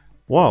lot.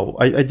 Wow,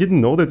 I didn't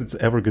know that it's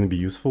ever going to be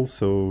useful,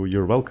 so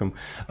you're welcome.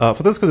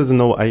 For those who doesn't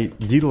know, I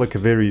did like a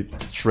very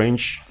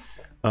strange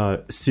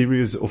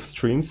series of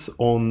streams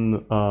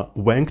on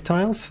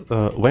Wangtiles.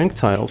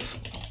 Wangtiles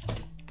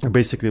are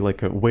basically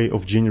like a way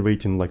of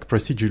generating, like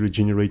procedurally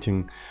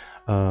generating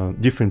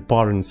different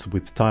patterns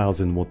with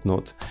tiles and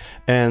whatnot.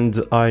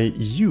 And I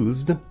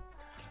used,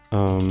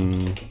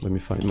 let me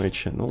find my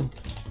channel,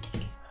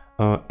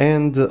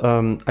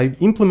 I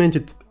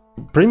implemented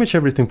pretty much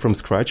everything from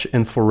scratch,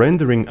 and for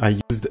rendering I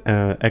used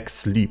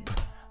XLeap.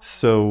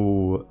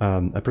 So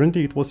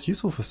apparently it was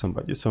useful for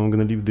somebody, so I'm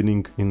gonna leave the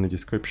link in the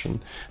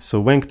description.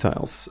 So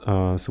Wangtiles,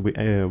 so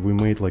we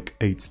made like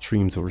 8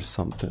 streams or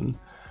something.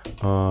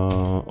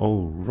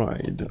 All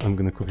right, I'm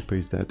gonna copy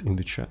paste that in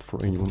the chat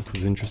for anyone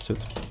who's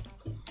interested.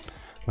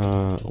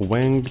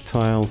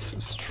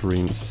 Wangtiles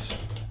streams,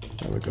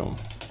 there we go.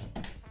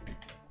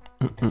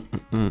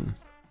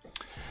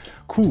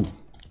 Cool.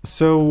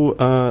 So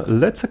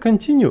let's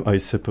continue, I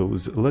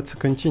suppose. Let's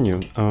continue.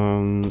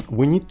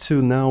 We need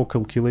to now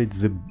calculate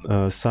the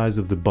size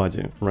of the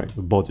body, right?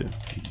 The body,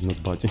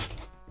 not body.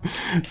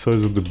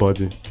 Size of the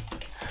body.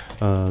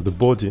 The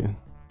body.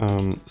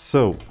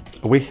 So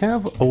we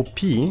have OP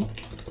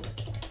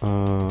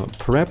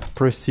prep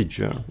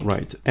procedure,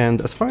 right? And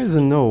as far as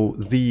I know,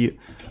 the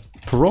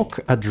proc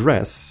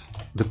address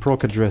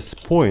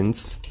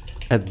points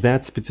at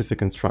that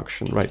specific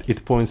instruction, right?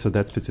 It points at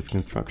that specific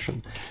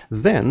instruction.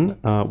 Then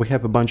we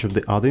have a bunch of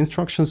the other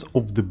instructions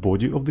of the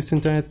body of this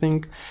entire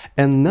thing.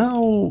 And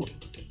now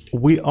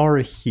we are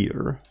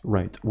here,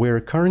 right?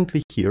 We're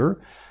currently here.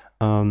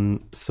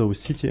 So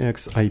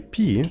CTX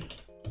IP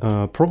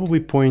probably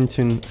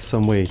pointing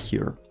somewhere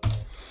here.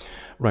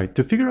 Right,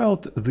 to figure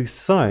out the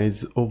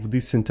size of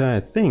this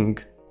entire thing,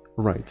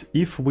 right,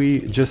 if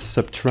we just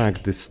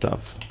subtract this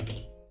stuff.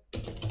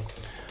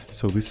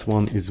 So this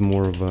one is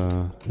more of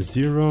a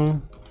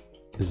 0,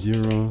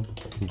 0,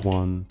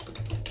 1,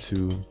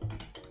 2,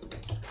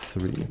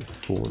 3,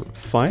 4,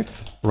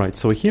 5. Right,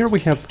 so here we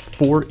have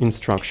 4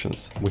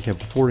 instructions. We have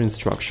 4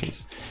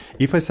 instructions.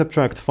 If I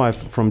subtract 5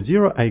 from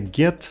 0, I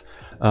get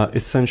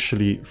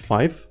essentially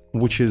 5,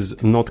 which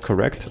is not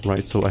correct,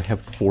 right? So I have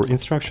 4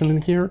 instructions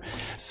in here.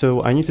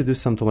 So I need to do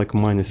something like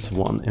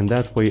 -1, and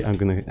that way I'm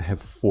gonna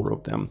have 4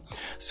 of them.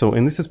 So,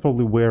 and this is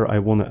probably where I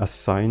want to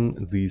assign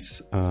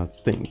this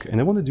thing. And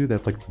I want to do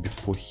that like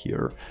before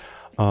here.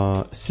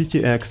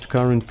 CTX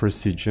current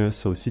procedure,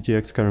 so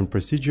CTX current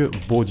procedure,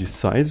 body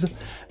size.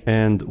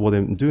 And what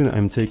I'm doing,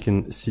 I'm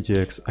taking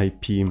CTX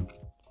IP,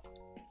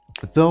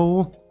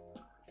 though,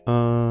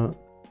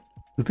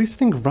 this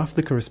thing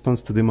roughly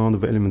corresponds to the amount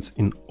of elements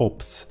in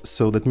ops,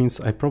 so that means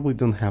I probably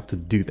don't have to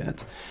do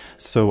that.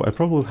 So I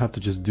probably have to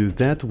just do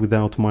that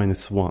without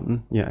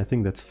 -1. Yeah, I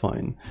think that's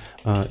fine.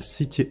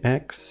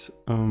 CTX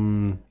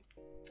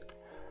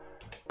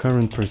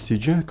current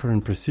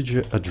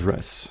procedure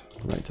address.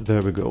 Right,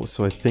 there we go.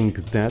 So I think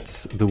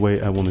that's the way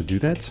I want to do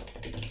that.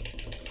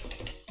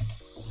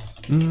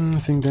 I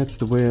think that's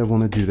the way I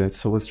want to do that.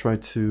 So let's try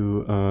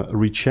to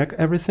recheck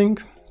everything.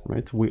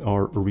 right? We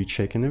are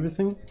rechecking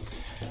everything.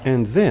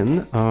 And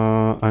then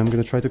I'm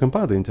gonna try to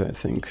compile the entire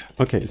thing.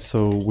 Okay,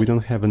 so we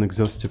don't have an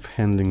exhaustive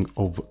handling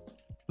of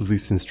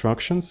these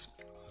instructions.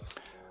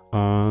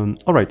 All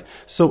right,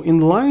 so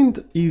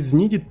inlined is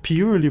needed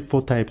purely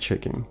for type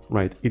checking,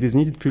 right? It is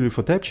needed purely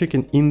for type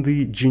checking. In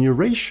the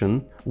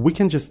generation, we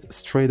can just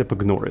straight up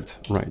ignore it,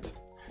 right?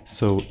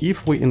 So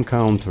if we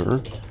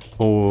encounter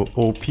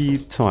OP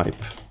type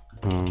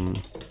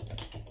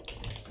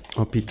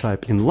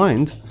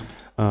inlined,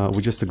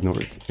 we just ignore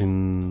it.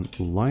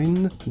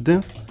 Inlined,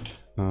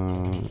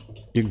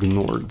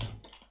 ignored.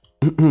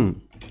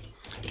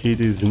 It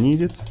is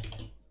needed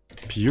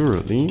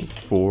purely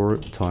for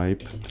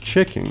type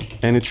checking,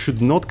 and it should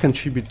not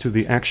contribute to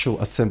the actual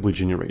assembly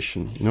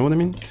generation. You know what I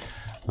mean?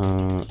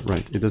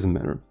 Right, it doesn't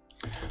matter.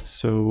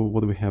 So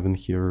what do we have in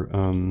here?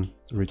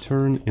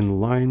 Return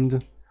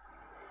inlined.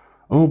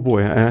 Oh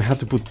boy, I have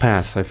to put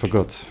pass. I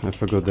forgot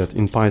that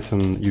in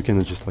Python you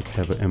cannot just like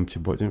have an empty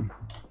body.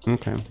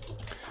 Okay.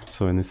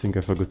 So, and I think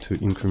I forgot to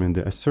increment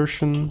the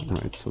assertion.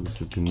 Right, so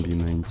this is going to be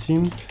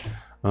 19.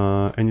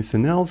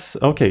 Anything else?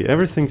 Okay,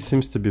 everything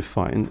seems to be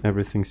fine.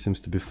 Everything seems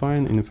to be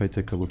fine. And if I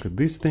take a look at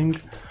this thing,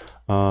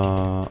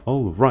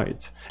 all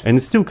right. And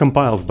it still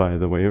compiles, by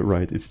the way,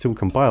 right? It still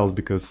compiles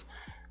because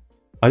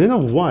I don't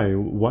know why.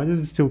 Why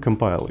does it still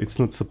compile? It's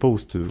not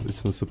supposed to.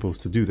 It's not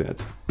supposed to do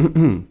that.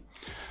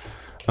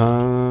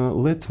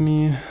 Let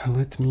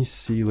me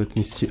see.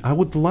 I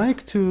would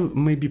like to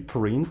maybe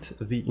print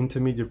the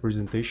intermediate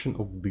representation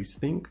of this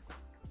thing.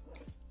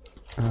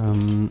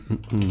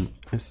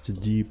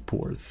 STD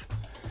porth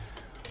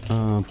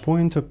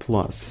pointer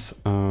plus.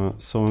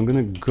 So I'm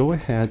gonna go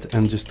ahead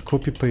and just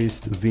copy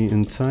paste the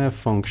entire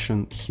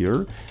function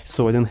here,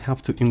 so I don't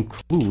have to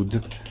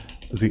include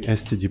the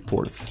STD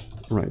porth.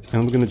 Right,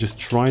 and we're gonna just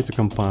try to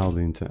compile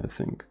the entire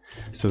thing.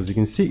 So as you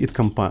can see, it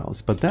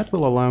compiles, but that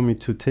will allow me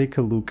to take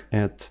a look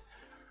at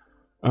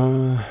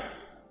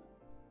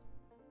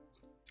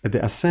the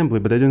assembly,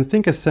 but I don't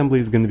think assembly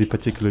is going to be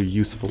particularly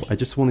useful. I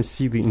just want to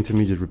see the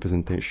intermediate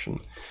representation.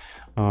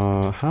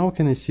 How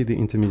can I see the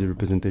intermediate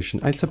representation?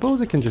 I suppose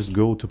I can just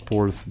go to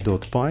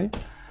porth.py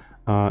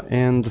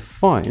and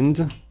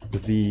find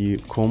the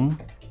com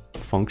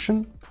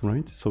function,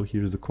 right? So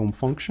here's the com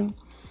function.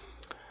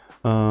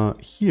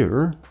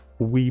 Here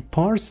we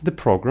parse the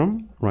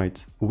program,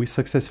 right? We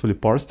successfully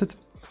parsed it,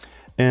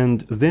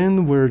 and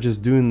then we're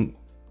just doing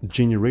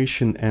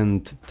generation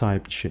and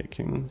type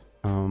checking.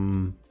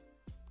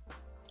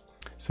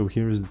 So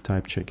here's the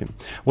type checking.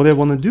 What I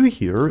want to do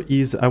here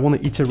is I want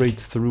to iterate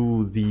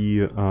through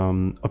the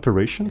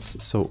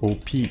operations. So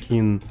op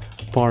in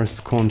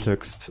parse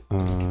context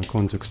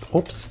context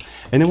ops,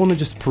 and I want to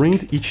just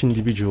print each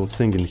individual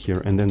thing in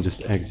here and then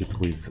just exit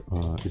with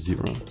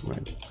 0,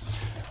 right?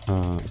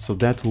 So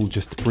that will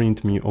just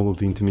print me all of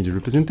the intermediate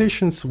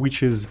representations,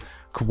 which is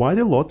quite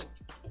a lot.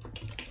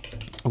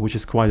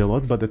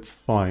 But that's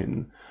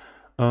fine.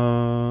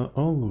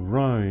 All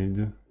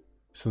right.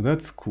 So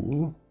that's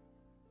cool.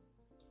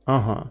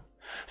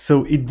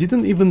 So it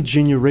didn't even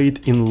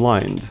generate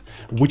inlined,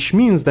 which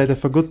means that I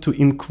forgot to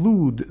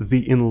include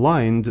the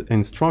inlined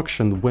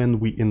instruction when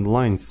we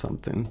inline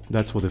something.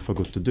 That's what I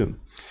forgot to do.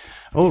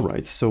 All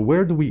right. So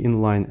where do we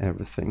inline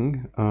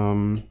everything?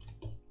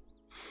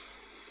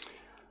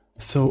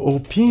 So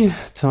op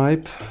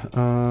type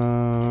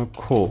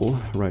call,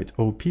 right?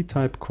 Op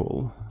type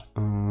call.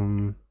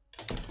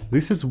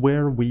 This is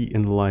where we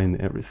inline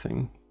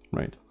everything,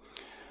 right?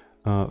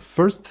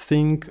 First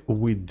thing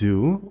we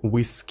do,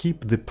 we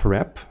skip the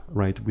prep,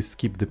 right? We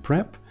skip the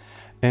prep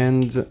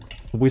and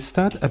we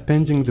start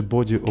appending the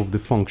body of the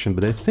function.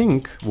 But I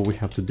think what we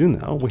have to do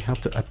now, we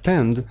have to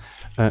append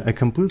a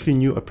completely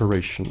new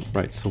operation,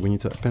 right? So we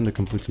need to append a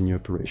completely new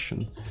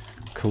operation.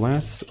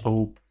 Class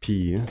op,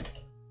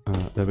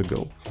 there we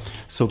go.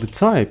 So the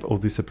type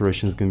of this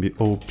operation is going to be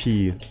op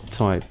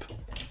type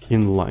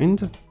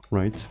inlined,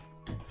 right?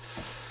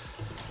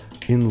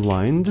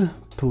 Inlined,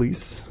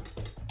 please.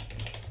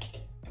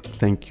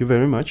 Thank you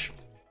very much.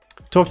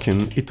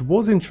 Token, it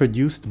was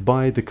introduced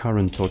by the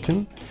current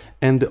token,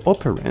 and the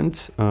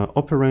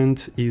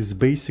operand is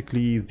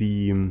basically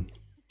the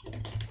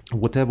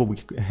whatever we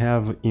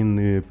have in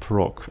the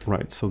proc,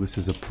 right? So this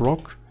is a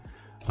proc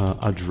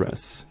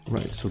address,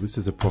 right? So this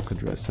is a proc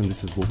address, and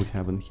this is what we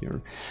have in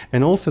here.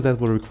 And also that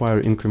will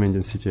require increment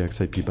in CTX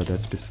IP, but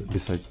that's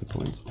besides the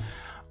point.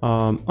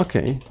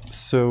 Okay,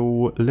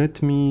 so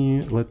let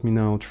me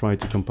now try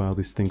to compile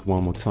this thing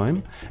one more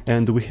time.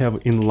 And we have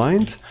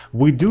inlined.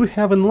 We do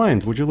have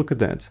inlined. Would you look at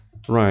that?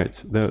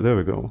 Right, there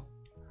we go.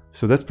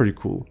 So that's pretty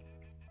cool.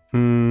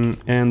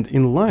 And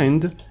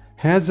inlined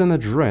has an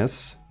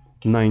address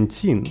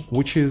 19,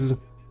 which is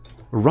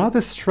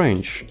rather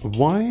strange.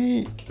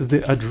 Why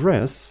the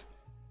address?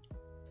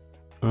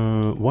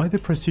 Why the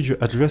procedure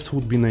address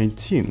would be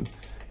 19?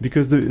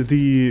 Because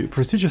the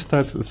procedure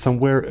starts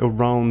somewhere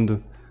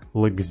around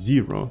like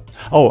 0.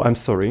 Oh, I'm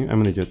sorry, I'm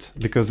an idiot,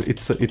 because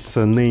it's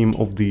a name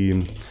of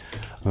the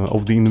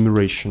of the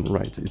enumeration,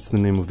 right? It's the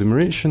name of the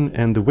enumeration,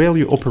 and the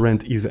value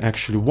operand is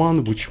actually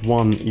 1, which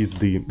 1 is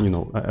the, you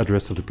know,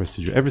 address of the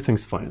procedure.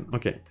 Everything's fine.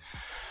 Okay.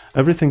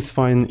 Everything's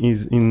fine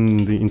is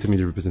in the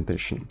intermediate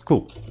representation.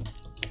 Cool.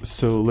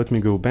 So let me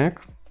go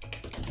back.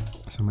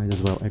 So I might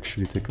as well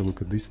actually take a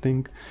look at this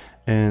thing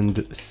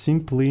and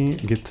simply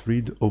get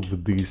rid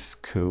of this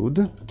code,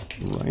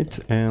 right?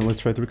 And let's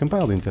try to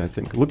recompile the entire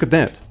thing. Look at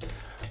that.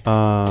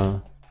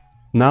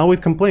 Now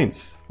it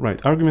complains, right?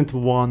 Argument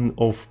 1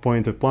 of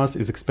pointer plus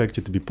is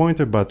expected to be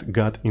pointer, but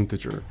got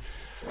integer.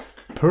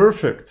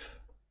 Perfect.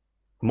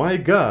 My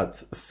God.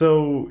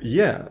 So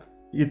yeah,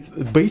 it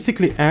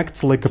basically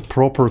acts like a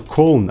proper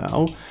call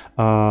now.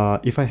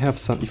 If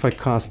I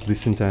cast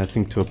this entire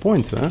thing to a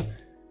pointer,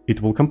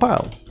 it will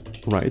compile,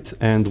 right?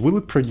 And will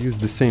it produce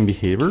the same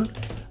behavior?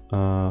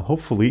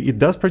 Hopefully it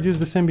does produce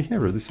the same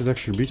behavior. This is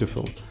actually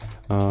beautiful.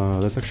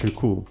 That's actually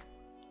cool.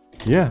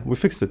 Yeah, we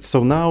fixed it.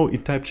 So now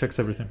it type checks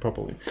everything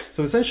properly.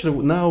 So essentially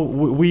now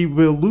we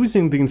were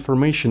losing the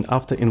information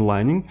after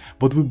inlining,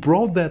 but we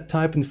brought that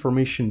type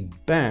information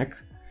back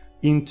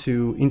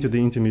into the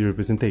intermediate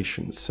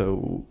representation.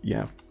 So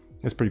yeah,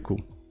 that's pretty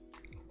cool.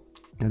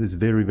 That is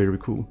very, very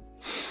cool.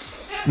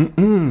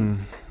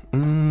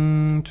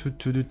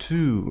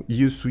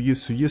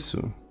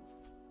 Yesu.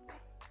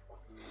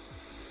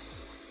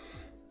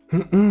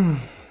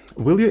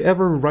 Will you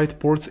ever write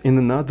ports in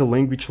another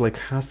language like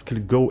Haskell,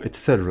 Go,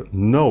 etc.?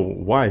 No.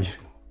 Why?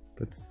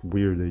 That's a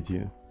weird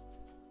idea.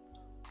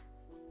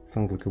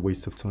 Sounds like a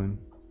waste of time.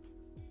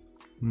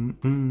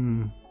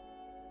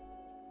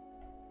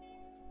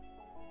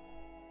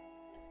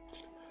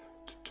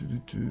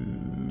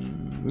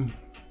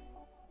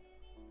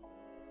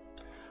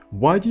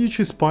 Why do you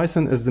choose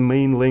Python as the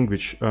main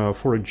language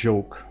for a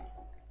joke?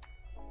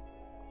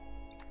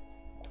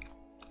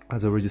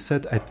 As I already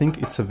said, I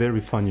think it's a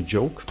very funny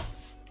joke.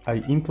 I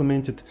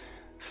implemented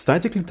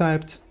statically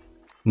typed,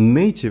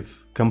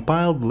 native,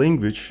 compiled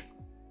language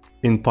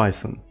in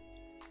Python.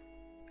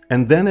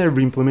 And then I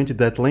re-implemented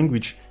that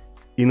language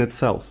in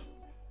itself.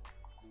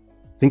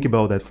 Think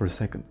about that for a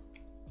second.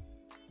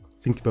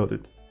 Think about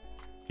it.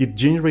 It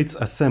generates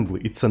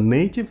assembly. It's a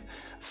native,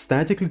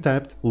 statically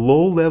typed,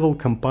 low-level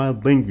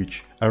compiled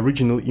language,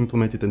 originally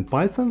implemented in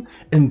Python,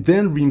 and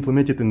then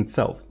re-implemented in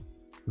itself.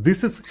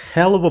 This is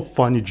hell of a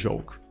funny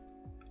joke.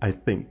 I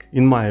think,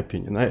 in my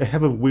opinion. I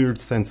have a weird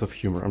sense of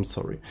humor, I'm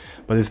sorry.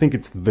 But I think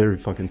it's very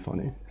fucking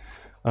funny.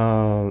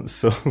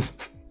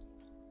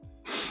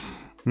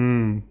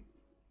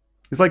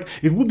 It's like,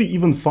 it would be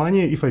even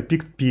funnier if I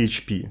picked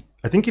PHP.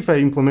 I think if I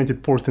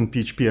implemented port in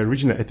PHP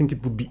originally, I think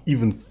it would be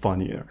even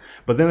funnier.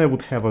 But then I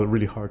would have a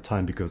really hard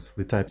time because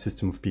the type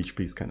system of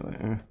PHP is kind of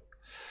like,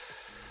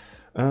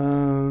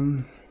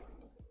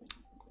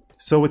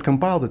 So it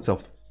compiles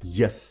itself.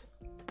 Yes,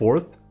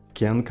 port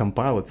can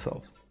compile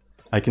itself.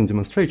 I can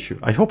demonstrate you.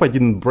 I hope I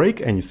didn't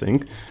break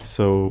anything,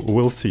 so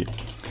we'll see.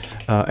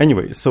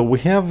 Anyway, so we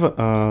have,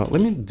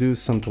 let me do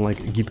something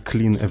like git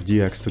clean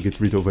fdx to get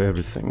rid of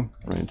everything,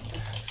 right?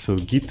 So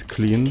git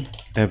clean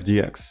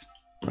fdx,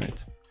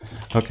 right?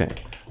 Okay,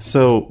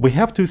 so we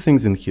have two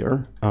things in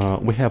here.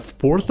 We have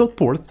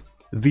port.port,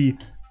 the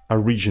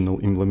original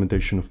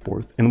implementation of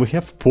port, and we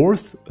have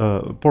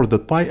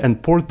port.py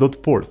and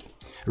port.port,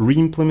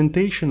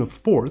 re-implementation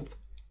of port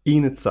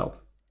in itself.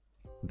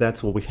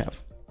 That's what we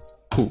have.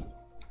 Cool.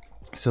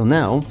 So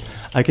now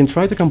I can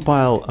try to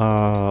compile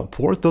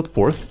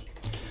port.port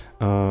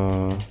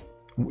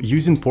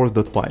using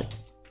port.py.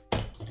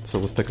 So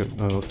let's take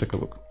a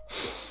look.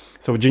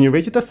 So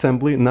generated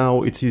assembly,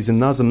 now it's using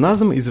Nasm.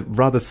 Nasm is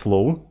rather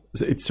slow.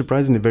 It's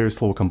surprisingly very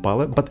slow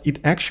compiler, but it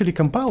actually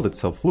compiled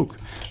itself. Look,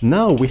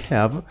 now we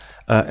have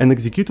an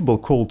executable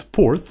called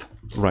port,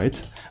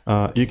 right?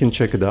 You can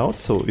check it out.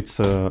 So it's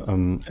a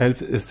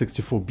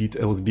 64-bit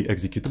LSB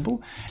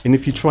executable. And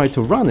if you try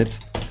to run it,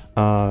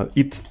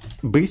 it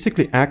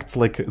basically acts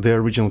like the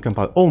original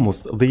compiler.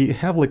 Almost. They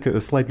have like a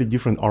slightly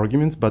different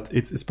arguments, but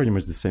it's pretty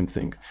much the same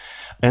thing.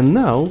 And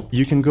now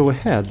you can go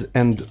ahead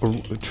and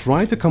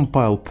try to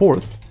compile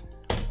port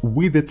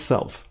with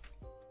itself.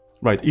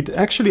 Right, it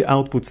actually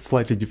outputs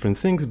slightly different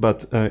things,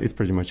 but it's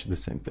pretty much the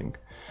same thing.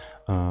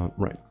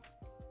 Right.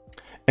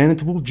 And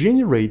it will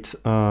generate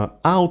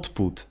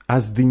output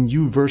as the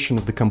new version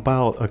of the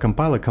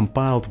compiler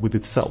compiled with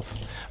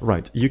itself.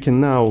 Right, you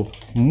can now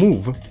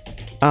move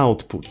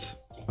output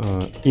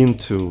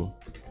into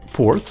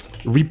port,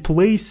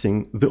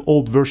 replacing the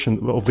old version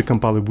of the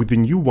compiler with the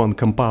new one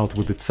compiled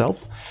with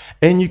itself,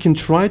 and you can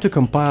try to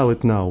compile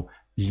it now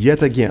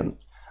yet again.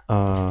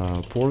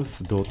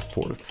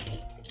 Port.port.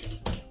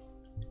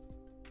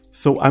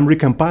 So I'm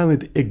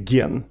recompiling it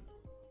again.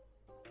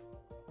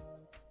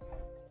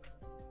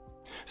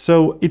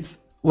 So it's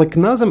like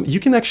Nasm,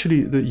 you can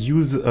actually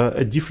use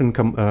a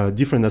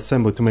different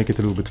assembly to make it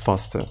a little bit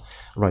faster.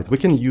 Right, we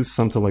can use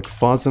something like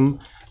FASM,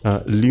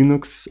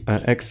 Linux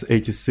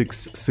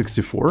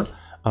x86-64,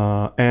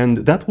 and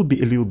that would be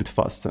a little bit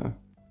faster.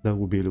 That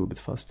would be a little bit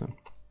faster.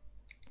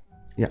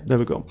 Yeah, there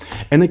we go.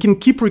 And I can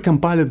keep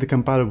recompiling the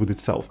compiler with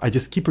itself. I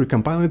just keep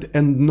recompiling it,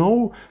 and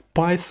no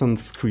Python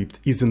script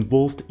is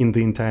involved in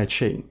the entire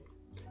chain.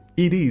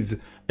 It is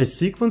a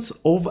sequence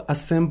of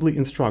assembly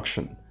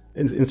instructions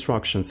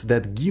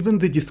that, given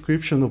the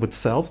description of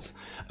itself,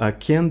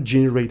 can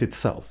generate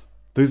itself.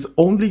 There's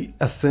only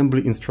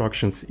assembly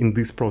instructions in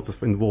this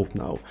process involved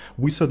now.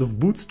 We sort of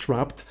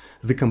bootstrapped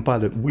the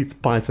compiler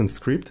with Python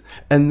script,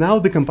 and now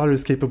the compiler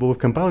is capable of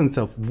compiling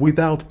itself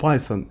without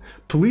Python.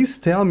 Please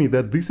tell me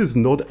that this is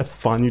not a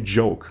funny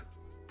joke.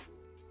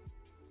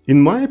 In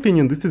my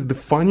opinion, this is the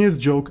funniest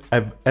joke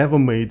I've ever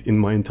made in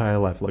my entire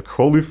life. Like,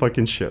 holy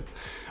fucking shit.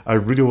 I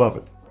really love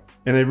it.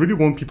 And I really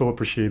want people to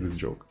appreciate this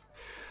joke.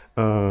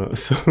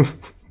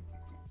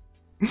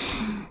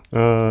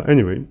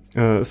 Anyway,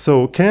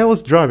 so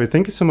Chaos Driver,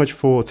 thank you so much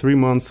for 3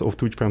 months of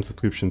Twitch Prime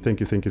subscription. Thank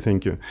you, thank you,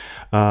 thank you.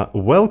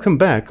 Welcome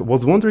back.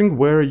 Was wondering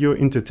where your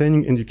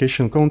entertaining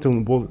education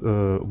content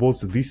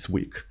was this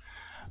week.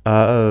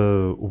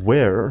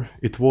 Where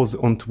it was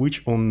on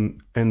Twitch and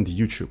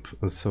YouTube.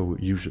 So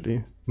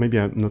usually, maybe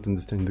I'm not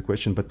understanding the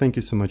question, but thank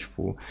you so much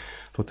for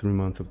 3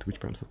 months of Twitch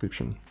Prime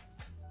subscription.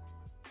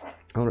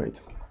 All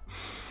right.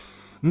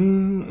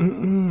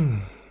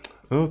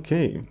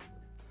 Okay.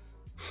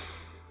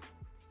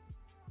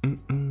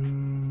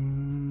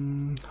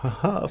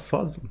 Haha,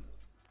 fuzz.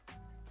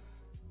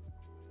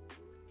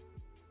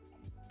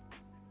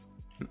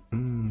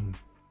 No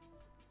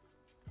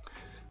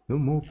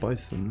more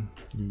Python.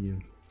 Yeah.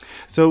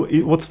 So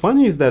what's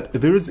funny is that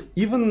there's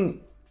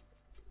even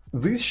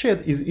this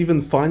shit is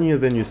even funnier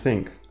than you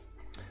think,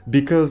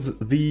 because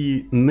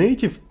the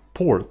native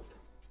port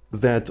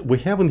that we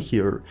have in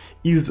here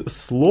is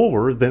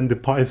slower than the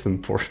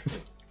Python port.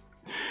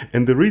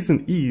 And the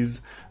reason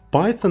is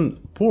Python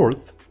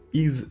port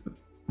is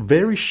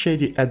very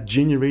shady at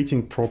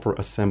generating proper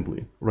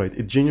assembly, right?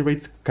 It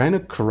generates kind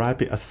of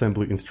crappy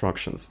assembly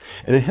instructions.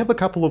 And I have a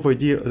couple of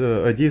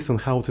ideas on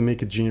how to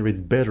make it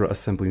generate better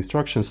assembly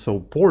instructions. So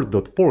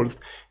port.port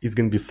is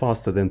going to be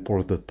faster than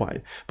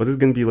port.py, but it's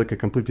going to be like a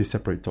completely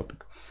separate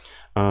topic.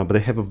 But I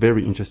have a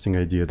very interesting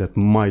idea that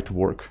might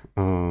work.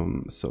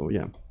 So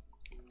yeah.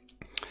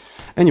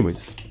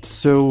 Anyways,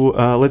 so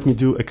let me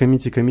do a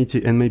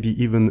committee and maybe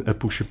even a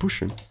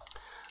pushy.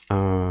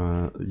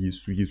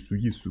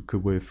 Yesu,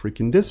 kawaii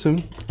freaking desu.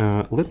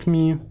 Let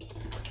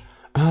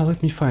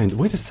me find.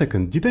 Wait a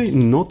second. Did I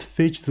not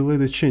fetch the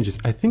latest changes?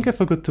 I think I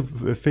forgot to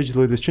fetch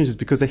the latest changes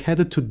because I had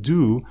it to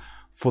do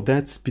for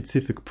that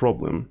specific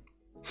problem.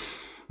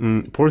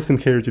 Port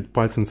inherited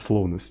Python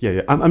slowness.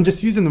 Yeah. I'm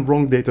just using the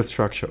wrong data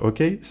structure.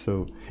 Okay,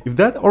 so if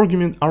that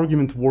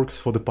argument works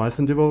for the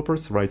Python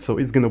developers, right? So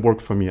it's gonna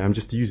work for me. I'm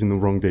just using the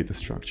wrong data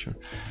structure,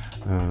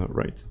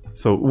 right?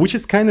 So which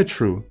is kind of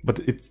true, but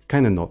it's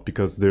kind of not,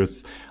 because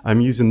I'm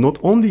using not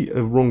only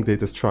a wrong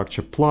data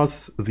structure,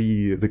 plus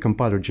the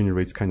compiler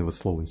generates kind of a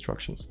slow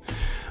instructions.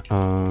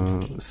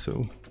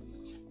 So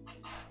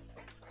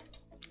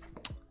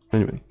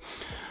anyway,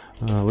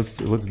 let's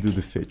do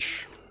the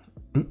fetch.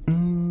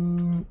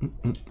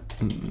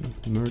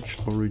 Merge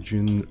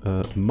origin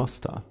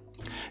master.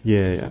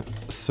 Yeah.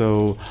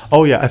 So,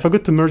 oh yeah, I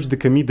forgot to merge the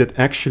commit that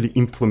actually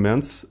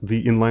implements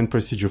the inline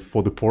procedure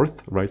for the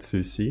port, right? So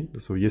you see,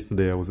 so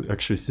yesterday I was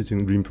actually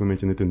sitting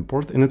re-implementing it in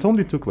port, and it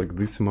only took like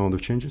this amount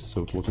of changes,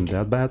 so it wasn't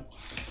that bad.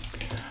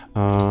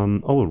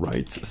 All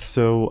right,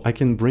 so I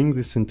can bring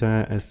this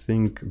entire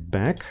thing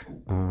back.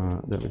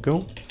 There we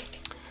go.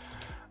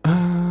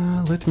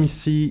 Let me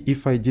see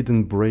if I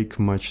didn't break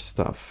much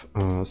stuff.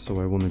 So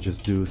I want to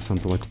just do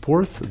something like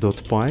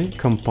port.py,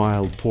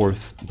 compile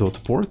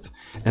port.port,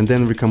 and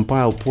then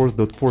recompile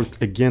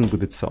port.port again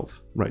with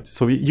itself, right?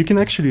 So you can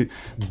actually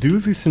do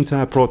this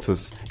entire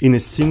process in a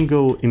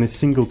single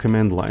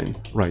command line,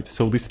 right?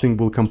 So this thing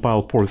will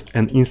compile port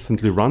and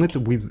instantly run it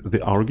with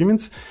the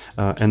arguments,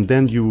 and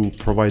then you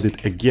provide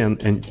it again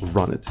and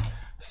run it.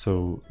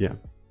 So yeah.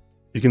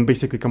 You can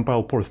basically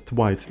compile port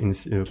twice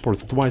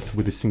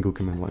with a single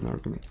command line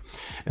argument,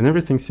 and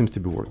everything seems to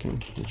be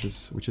working, which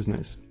is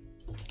nice.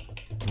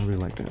 I really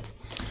like that.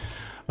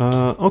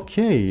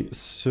 Okay,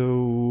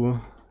 so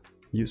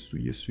yesu,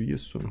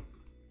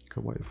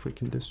 kawaii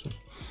freaking desu.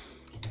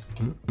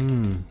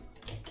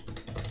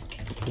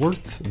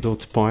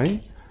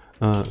 Port.py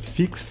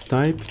fix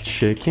type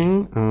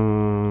checking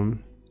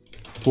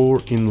for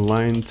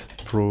inline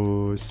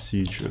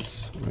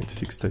procedures, right?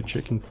 Fixed type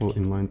checking for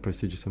inline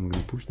procedures. I'm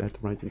going to push that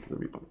right into the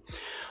repo.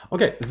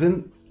 Okay,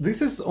 then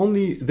this is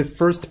only the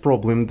first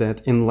problem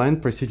that inline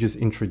procedures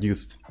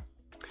introduced.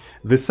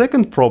 The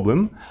second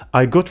problem,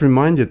 I got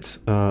reminded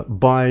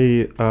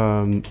by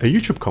a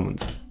YouTube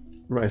comment,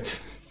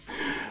 right?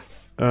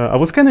 I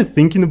was kind of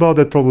thinking about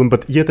that problem,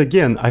 but yet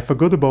again, I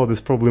forgot about this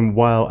problem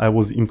while I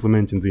was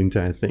implementing the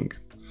entire thing.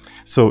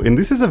 So, and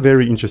this is a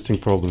very interesting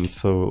problem.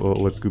 So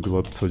let's Google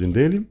up Sodium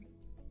Daily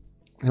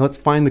and let's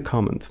find the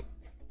comment.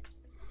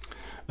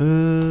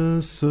 All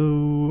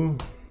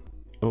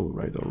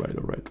right.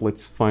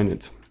 Let's find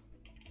it.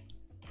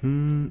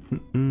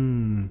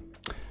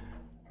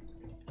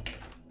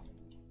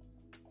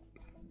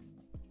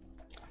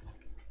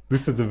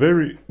 This is a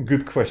very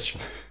good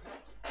question.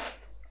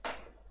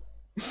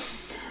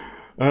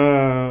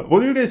 What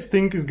do you guys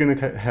think is gonna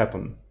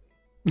happen?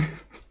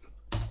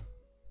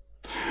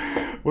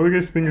 What do you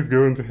guys think is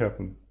going to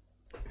happen?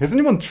 Has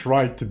anyone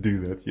tried to do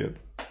that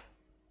yet?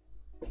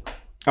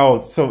 Oh,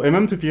 so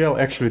MM2PL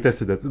actually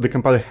tested that. The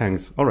compiler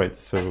hangs. All right,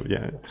 so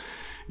yeah,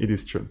 it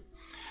is true.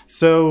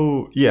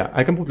 So yeah,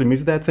 I completely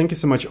missed that. Thank you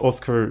so much,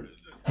 Oscar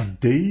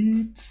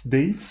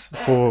Dates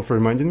for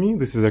reminding me.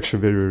 This is actually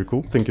very, very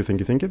cool. Thank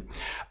you.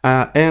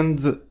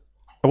 And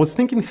I was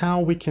thinking how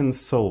we can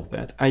solve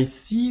that. I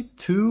see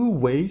two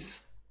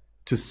ways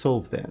to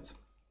solve that.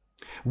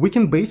 We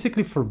can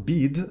basically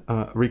forbid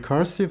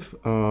recursive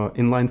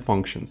inline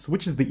functions,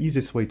 which is the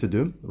easiest way to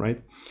do,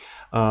 right?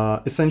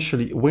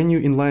 Essentially, when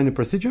you inline a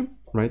procedure,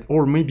 right?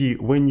 Or maybe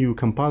when you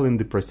compile in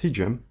the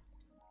procedure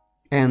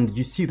and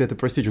you see that the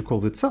procedure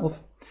calls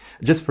itself,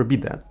 just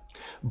forbid that.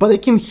 But I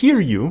can hear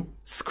you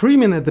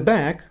screaming at the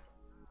back.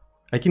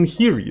 I can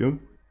hear you.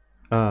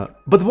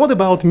 But what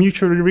about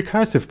mutually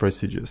recursive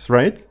procedures,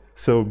 right?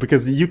 So,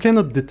 because you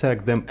cannot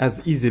detect them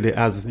as easily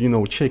as, you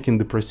know, checking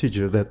the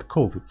procedure that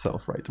calls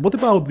itself, right? What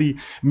about the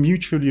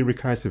mutually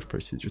recursive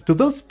procedure? To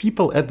those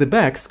people at the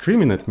back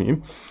screaming at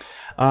me,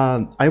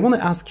 I want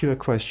to ask you a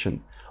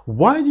question.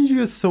 Why did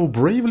you so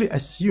bravely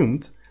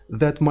assume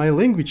that my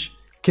language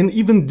can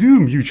even do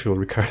mutual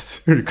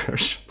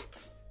recursion?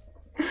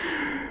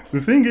 The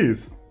thing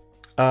is,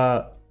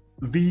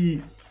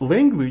 the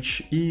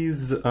language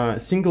is a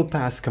single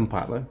pass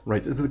compiler,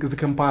 right? The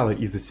compiler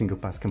is a single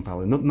pass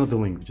compiler, not the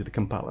language, the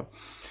compiler,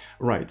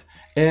 right?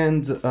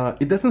 And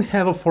it doesn't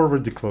have a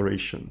forward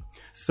declaration.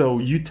 So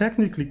you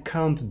technically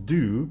can't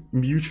do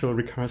mutual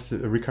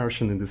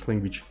recursion in this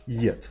language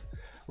yet,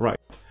 right?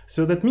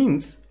 So that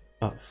means,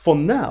 for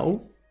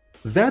now,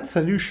 that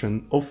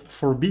solution of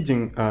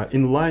forbidding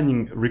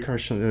inlining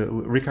recursive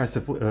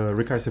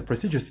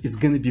procedures is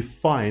going to be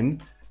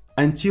fine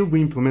until we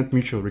implement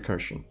mutual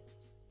recursion.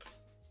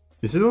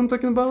 You see what I'm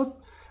talking about?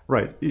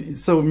 Right.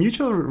 So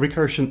mutual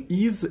recursion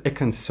is a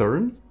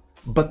concern,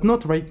 but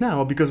not right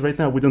now, because right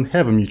now we don't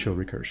have a mutual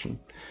recursion.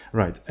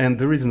 Right. And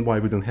the reason why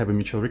we don't have a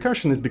mutual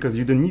recursion is because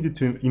you don't need it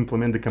to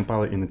implement the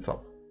compiler in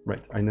itself.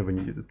 Right. I never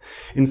needed it.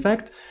 In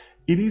fact,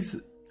 it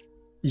is...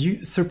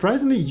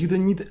 surprisingly, you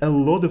don't need a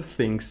lot of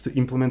things to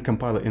implement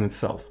compiler in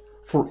itself.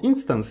 For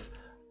instance,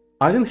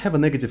 I don't have a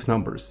negative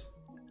numbers.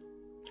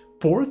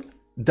 Porth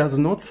does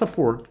not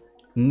support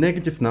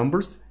negative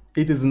numbers.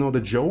 It is not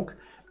a joke,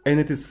 and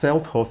it is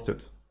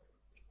self-hosted,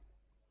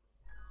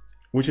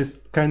 which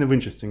is kind of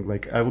interesting.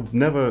 Like, I would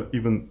never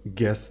even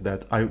guess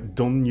that I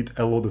don't need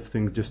a lot of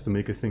things just to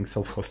make a thing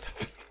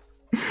self-hosted.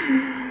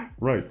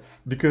 Right,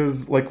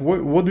 because like,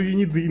 what do you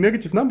need the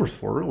negative numbers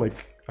for? Like,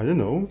 I don't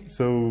know.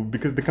 So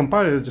because the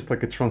compiler is just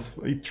like it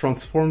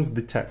transforms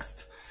the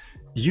text.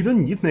 You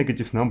don't need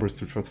negative numbers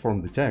to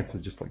transform the text.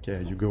 It's just like, yeah,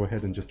 you go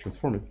ahead and just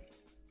transform it.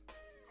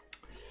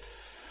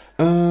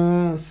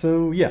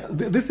 So yeah,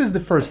 this is the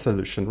first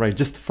solution, right?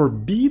 Just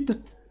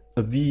forbid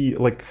the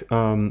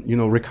you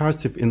know,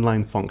 recursive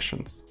inline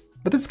functions.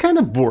 But it's kind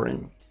of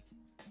boring.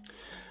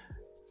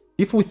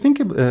 If we think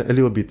a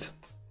little bit,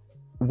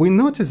 we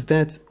notice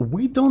that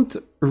we don't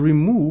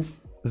remove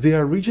the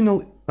original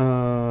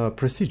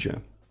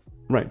procedure,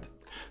 right?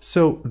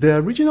 So the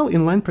original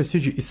inline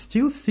procedure is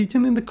still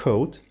sitting in the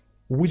code.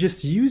 We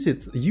just use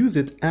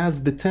it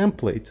as the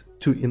template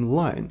to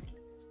inline.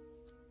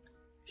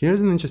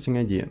 Here's an interesting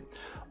idea.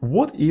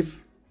 What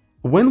if,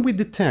 when we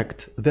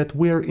detect that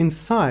we are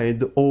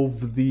inside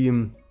of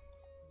the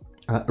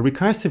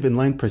recursive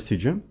inline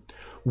procedure,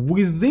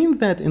 within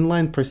that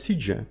inline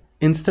procedure,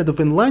 instead of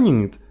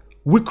inlining it,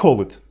 we call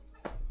it.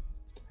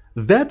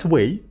 That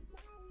way,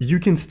 you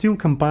can still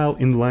compile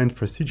inline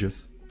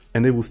procedures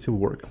and they will still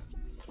work.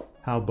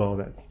 How about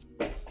that?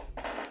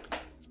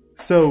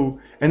 So,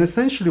 and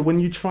essentially when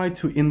you try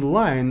to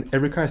inline a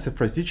recursive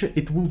procedure,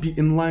 it will be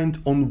inlined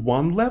on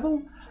one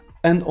level,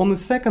 and on the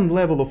second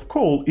level of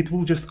call, it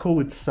will just call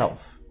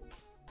itself.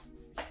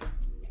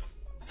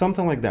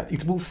 Something like that.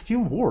 It will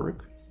still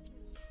work,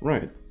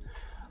 right?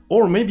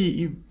 Or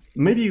maybe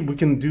we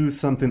can do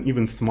something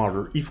even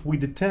smarter. If we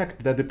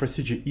detect that the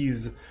procedure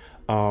is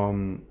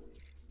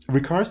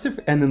recursive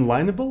and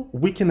inlineable,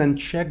 we can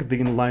uncheck the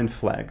inline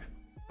flag.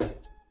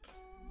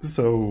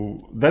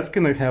 So that's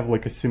gonna have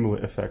like a similar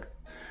effect.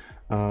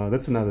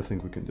 That's another thing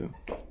we can do.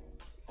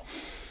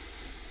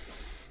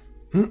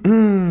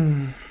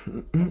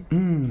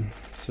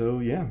 So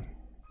yeah,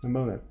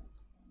 about that.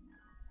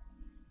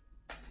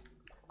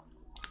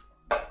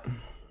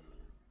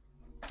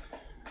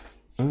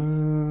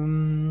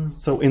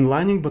 So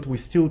inlining, but we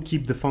still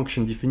keep the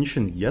function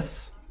definition.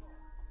 Yes.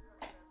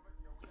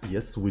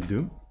 Yes, we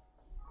do.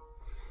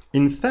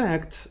 In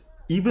fact,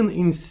 even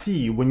in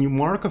C, when you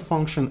mark a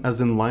function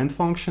as inline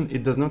function,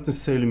 it does not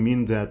necessarily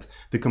mean that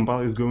the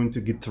compiler is going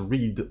to get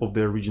rid of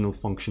the original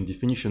function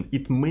definition.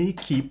 It may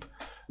keep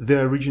the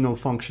original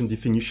function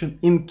definition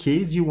in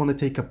case you want to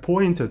take a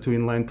pointer to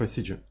inline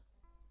procedure,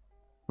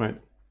 right?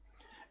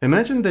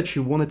 Imagine that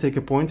you want to take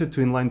a pointer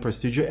to inline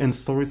procedure and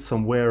store it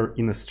somewhere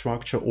in a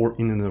structure or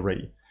in an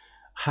array.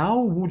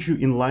 how would you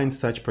inline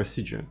such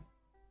procedure?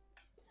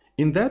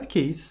 In that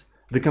case,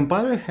 the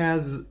compiler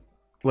has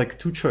like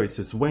two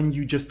choices. When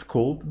you just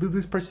call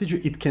this procedure,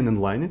 it can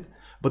inline it.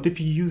 But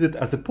if you use it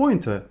as a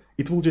pointer,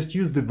 it will just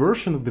use the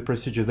version of the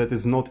procedure that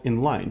is not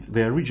inlined,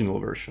 the original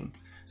version.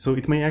 So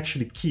it may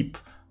actually keep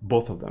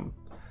both of them.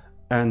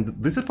 And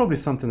this is probably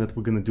something that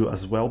we're going to do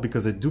as well,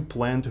 because I do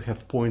plan to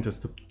have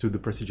pointers to the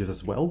procedures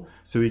as well.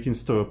 So you can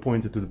store a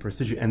pointer to the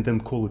procedure and then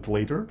call it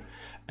later.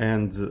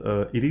 And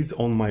it is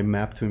on my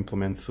map to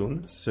implement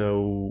soon.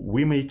 So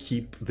we may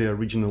keep the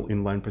original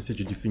inline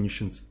procedure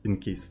definitions in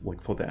case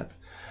like for that.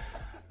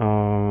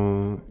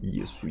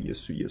 Yes.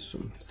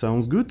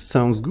 Sounds good.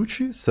 Sounds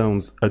Gucci.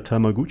 Sounds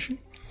Atamaguchi.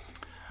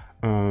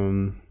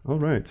 All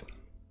right.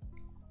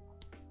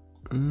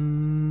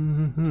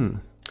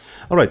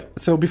 All right.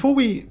 So before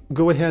we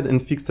go ahead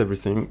and fix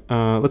everything,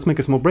 let's make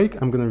a small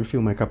break. I'm gonna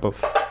refill my cup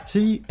of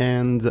tea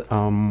and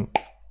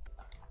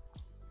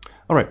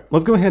all right.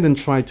 Let's go ahead and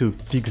try to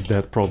fix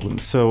that problem.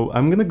 So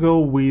I'm gonna go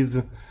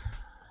with,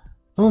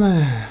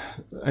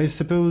 I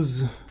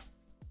suppose,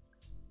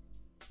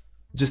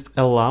 just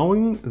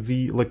allowing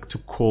the to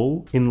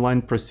call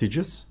inline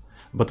procedures,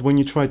 but when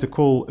you try to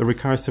call a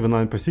recursive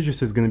inline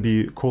procedures, it's going to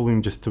be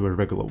calling just to a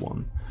regular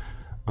one.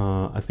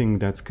 I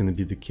think that's going to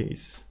be the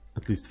case,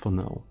 at least for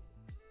now.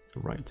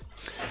 Right.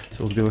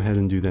 So let's go ahead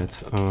and do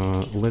that.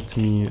 Let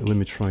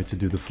me try to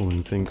do the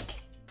following thing.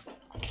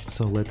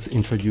 So let's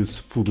introduce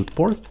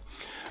foo.porth.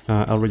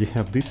 I already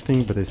have this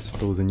thing, but I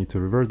suppose I need to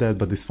revert that,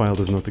 but this file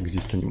does not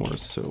exist anymore.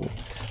 So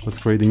let's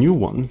create a new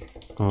one.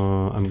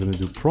 I'm going to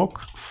do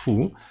proc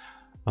foo.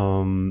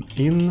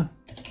 In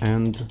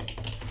and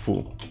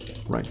foo,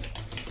 right?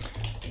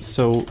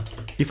 So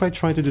if I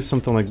try to do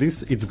something like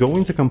this, it's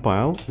going to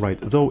compile, right?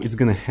 Though it's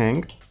gonna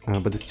hang,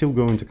 but it's still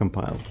going to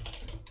compile.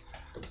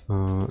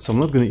 So I'm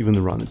not gonna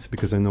even run it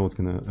because I know it's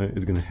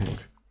gonna hang.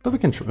 But we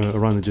can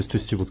run it just to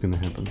see what's gonna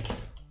happen.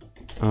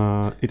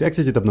 It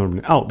exited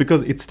abnormally. Oh,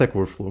 because it's Stack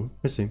Overflow.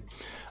 I see.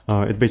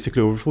 It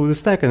basically overflew the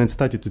stack and it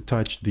started to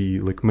touch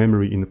the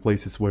memory in the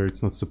places where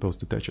it's not supposed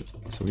to touch it.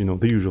 So you know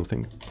the usual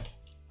thing.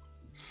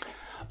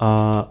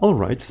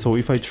 Alright, so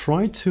if I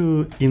try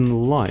to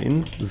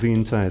inline the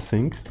entire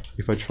thing,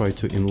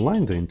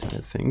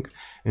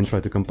 and try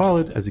to compile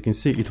it, as you can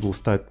see, it will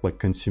start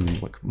consuming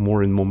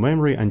more and more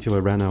memory until I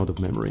ran out of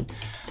memory.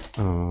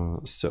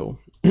 So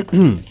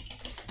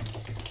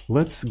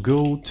let's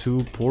go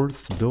to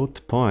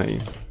porth.py.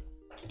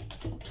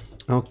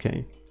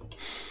 Okay.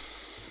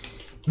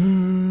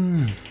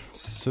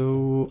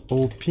 So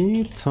op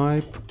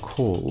type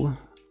call.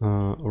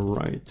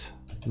 Right.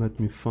 Let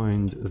me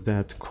find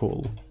that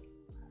call.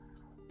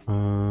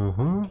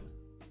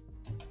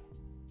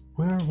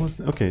 Where was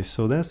that? Okay,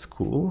 so that's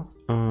cool.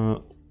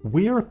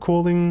 We are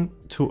calling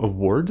to a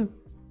word.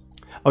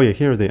 Oh yeah,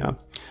 here they are.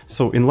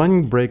 So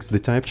inlining breaks the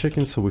type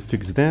checking, so we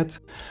fix that.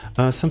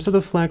 Some sort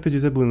of flag to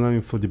disable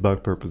inlining for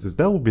debug purposes.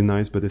 That would be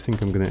nice, but I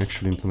think I'm gonna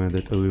actually implement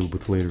that a little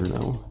bit later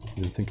now.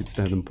 I don't think it's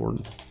that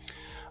important.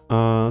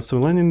 So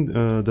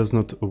inlining does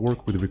not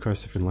work with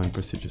recursive inline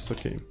procedures.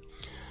 Okay.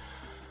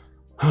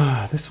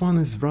 This one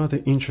is rather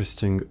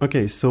interesting.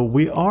 Okay, so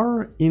we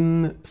are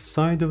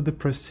inside of the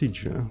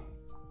procedure,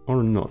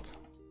 or not?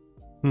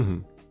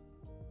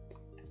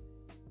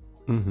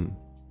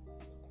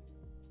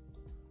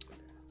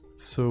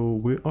 So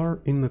we are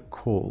in a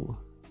call.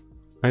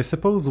 I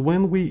suppose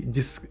when we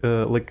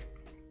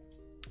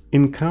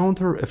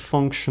encounter a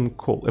function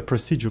call, a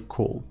procedure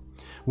call,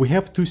 we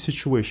have two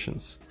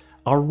situations.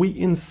 Are we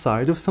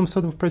inside of some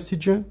sort of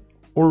procedure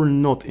or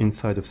not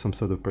inside of some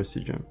sort of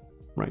procedure?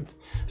 Right,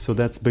 so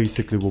that's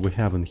basically what we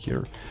have in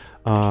here.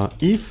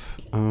 If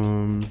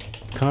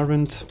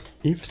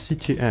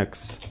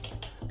ctx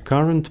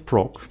current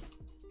proc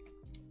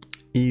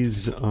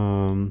is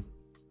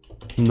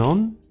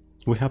none,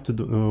 we have to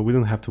do, we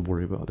don't have to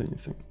worry about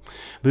anything.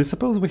 But I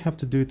suppose we have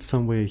to do it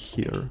somewhere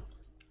here.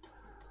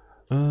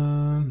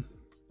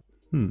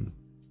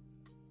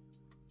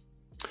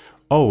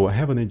 Oh, I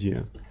have an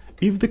idea.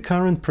 If the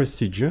current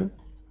procedure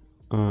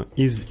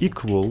is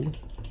equal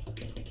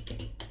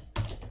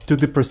to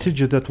the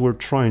procedure that we're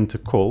trying to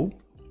call,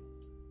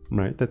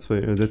 right? That's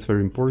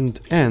very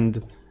important.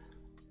 And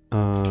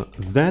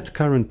that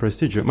current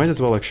procedure, might as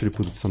well actually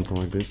put it something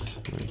like this,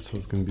 right? So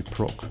it's going to be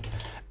proc,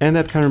 and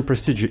that current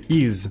procedure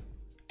is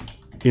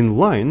in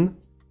line.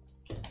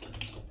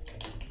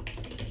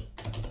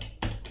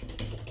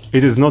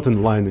 It is not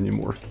in line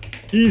anymore.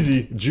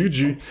 Easy,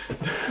 GG.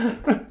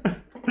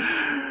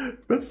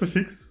 That's the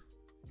fix.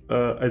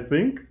 I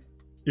think.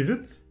 Is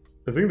it?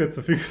 I think that's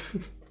a fix.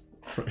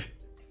 Right.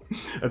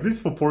 At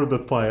least for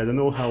porth.py. I don't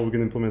know how we're going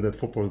to implement that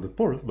for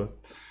porth.porth, but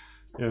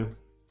yeah,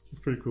 it's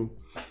pretty cool.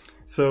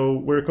 So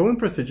we're calling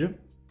procedure.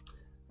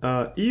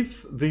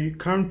 If the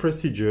current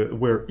procedure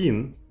we're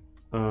in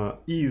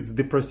is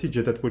the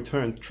procedure that we're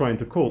trying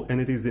to call, and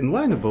it is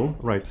inlineable,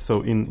 right?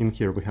 So in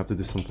here we have to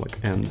do something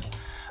like end.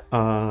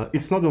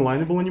 It's not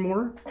inlineable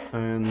anymore,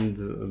 and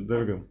there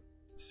we go.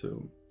 So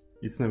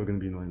it's never going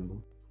to be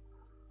inlineable.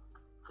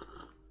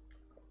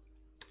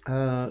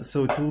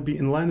 So it will be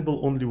inlineable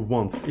only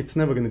once. It's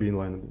never going to be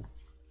inlineable.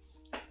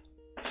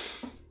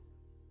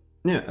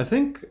 Yeah, I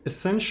think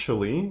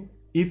essentially,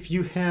 if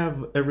you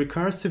have a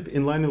recursive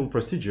inlineable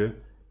procedure,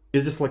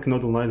 it's just like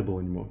not inlineable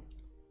anymore.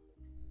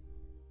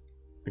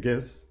 I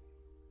guess.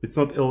 It's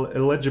not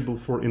eligible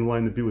for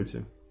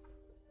inlineability.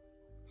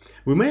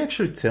 We may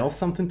actually tell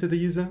something to the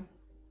user,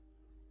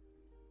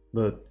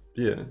 but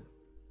yeah.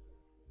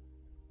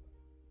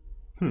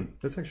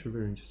 That's actually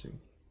very interesting.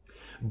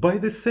 By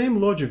the same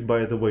logic,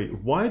 by the way,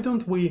 why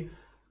don't we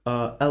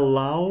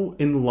allow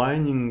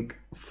inlining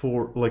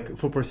for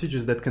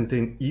procedures that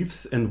contain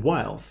ifs and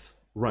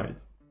whiles,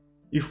 right?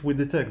 If we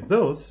detect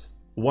those,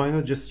 why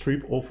not just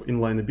strip off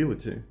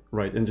inlineability,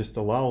 right? And just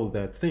allow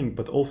that thing,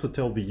 but also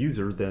tell the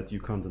user that you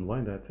can't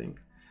inline that thing.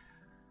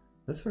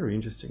 That's very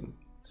interesting.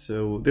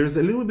 So there's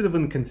a little bit of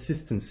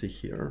inconsistency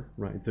here,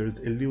 right? There's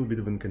a little bit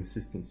of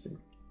inconsistency.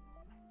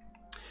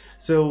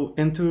 So,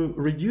 and to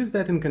reduce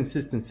that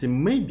inconsistency,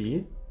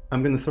 maybe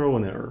I'm going to throw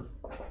an error.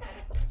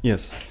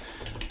 Yes.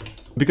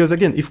 Because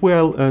again, if we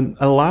are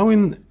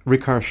allowing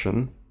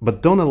recursion,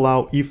 but don't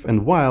allow if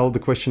and while, the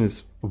question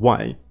is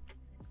why?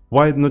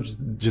 Why not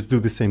just do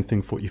the same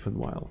thing for if and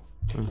while?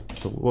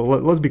 So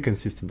let's be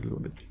consistent a little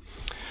bit.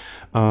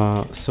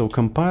 So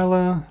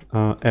compiler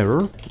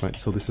error, right?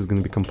 So this is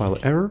going to be compiler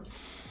error.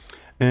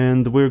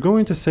 And we're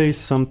going to say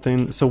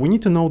something. So we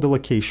need to know the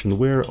location.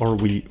 Where are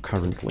we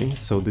currently?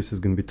 So this is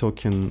going to be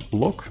token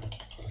lock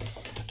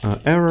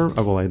error.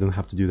 Oh, well, I don't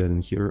have to do that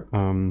in here.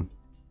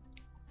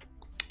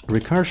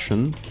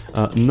 Recursion,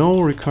 no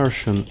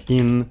recursion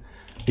in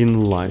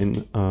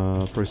inline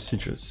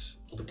procedures.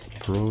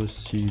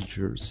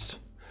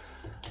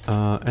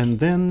 And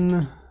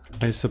then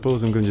I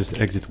suppose I'm going to just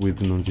exit with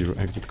the non-zero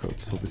exit code.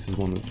 So this is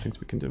one of the things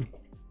we can do.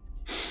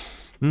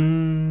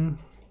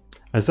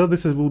 I thought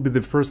this will be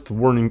the first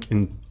warning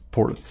in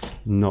Porth.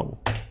 No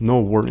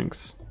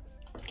warnings.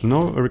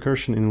 No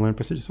recursion in inline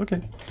procedures.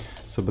 Okay.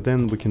 So, but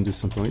then we can do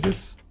something like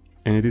this,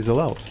 and it is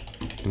allowed.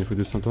 And if we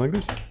do something like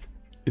this,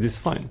 it is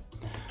fine.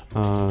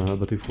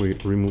 But if we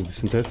remove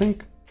this entire thing,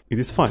 it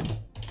is fine.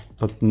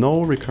 But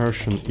no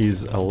recursion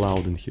is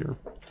allowed in here.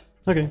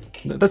 Okay,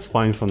 that's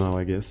fine for now,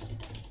 I guess.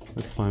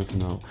 That's fine for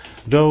now.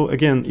 Though,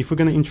 again, if we're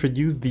going to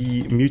introduce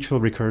the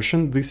mutual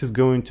recursion, this is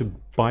going to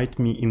bite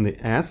me in the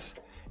ass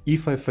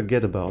if I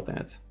forget about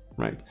that,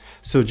 right?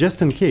 So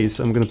just in case,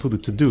 I'm going to put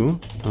it to do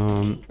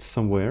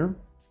somewhere.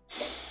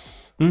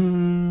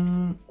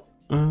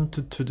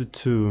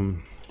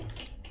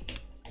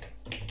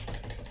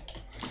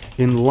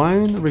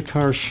 Inline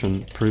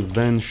recursion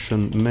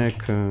prevention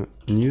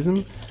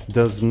mechanism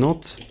does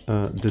not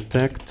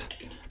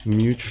detect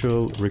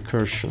mutual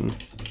recursion,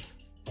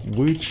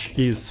 which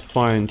is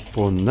fine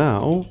for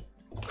now,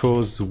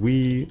 because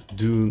we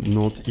do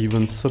not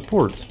even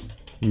support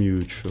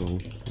mutual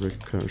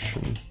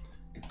recursion.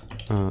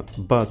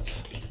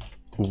 But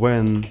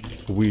when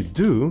we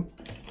do,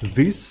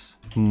 this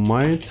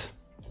might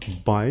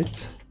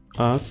bite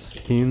us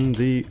in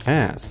the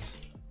ass.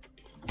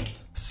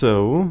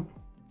 So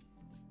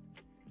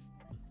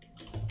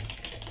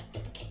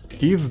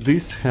if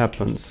this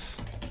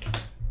happens,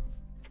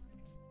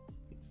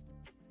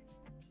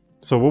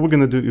 so what we're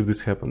gonna do if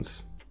this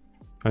happens?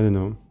 I don't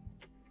know.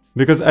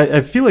 Because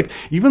I feel like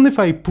even if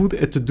I put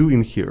a to-do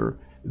in here,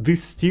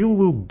 this still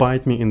will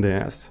bite me in the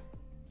ass.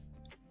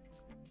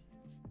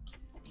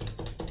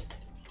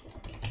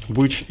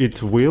 Which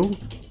it will,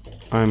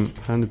 I'm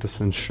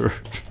 100% sure.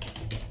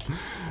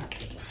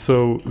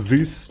 So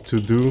this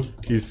to-do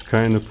is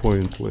kind of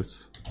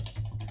pointless.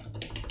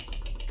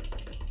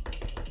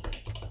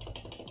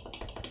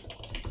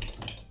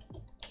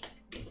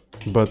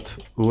 But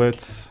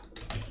let's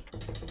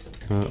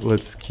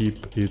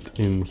keep it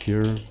in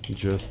here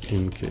just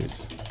in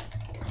case.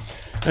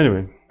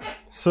 Anyway,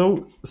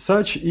 so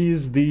such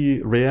is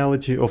the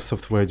reality of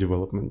software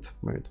development,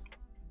 right?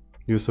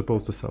 You're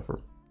supposed to suffer.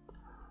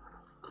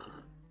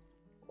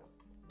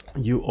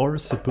 You are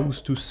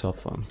supposed to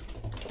suffer.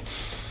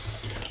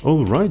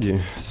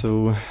 Alrighty,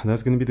 so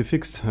that's gonna be the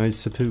fix, I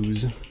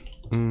suppose.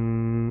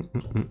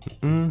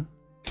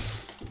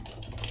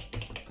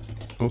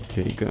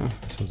 Okay, go.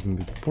 So it's gonna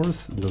be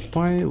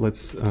porth.py.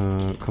 Let's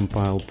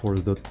compile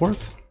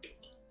porth.porth,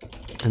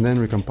 and then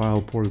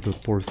recompile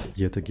porth.porth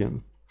yet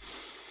again.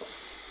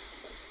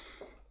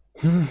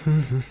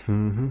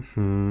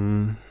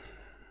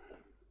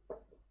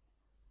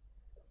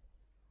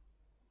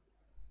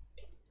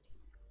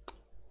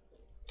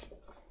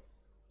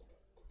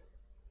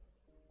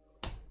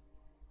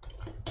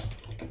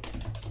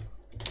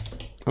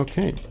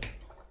 Okay.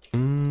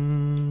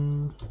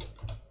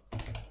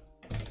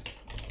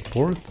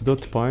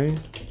 Porth.py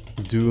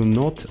do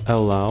not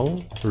allow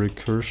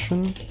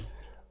recursion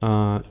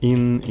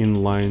in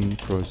inline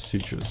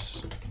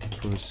procedures.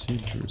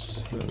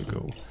 There we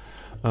go.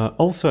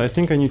 Also, I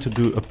think I need to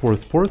do a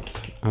porth.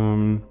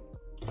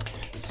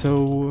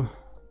 So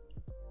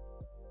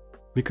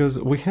because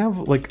we have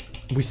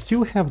we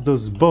still have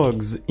those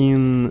bugs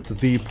in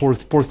the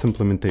porth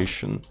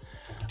implementation.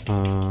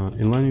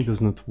 Inlining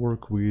does not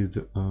work with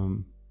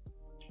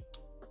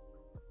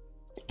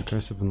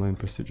recursive inline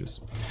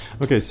procedures.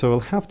 Okay, so I'll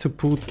have to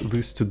put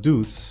these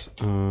to-dos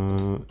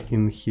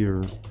in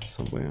here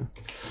somewhere.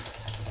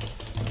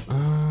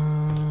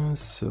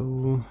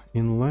 So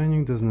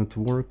inlining does not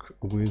work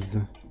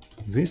with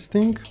this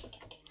thing.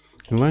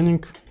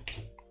 Inlining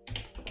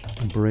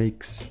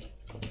breaks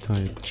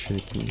type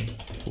checking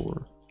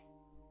for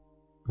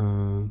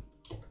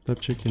type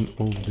checking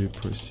all the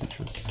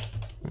procedures.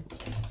 Right.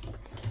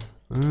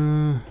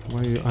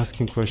 Why are you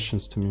asking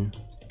questions to me?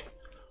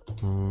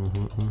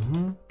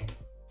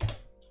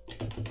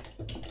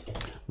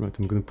 Right,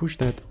 I'm gonna push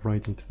that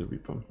right into the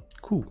repo.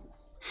 Cool.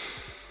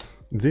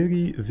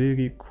 Very,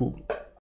 very cool.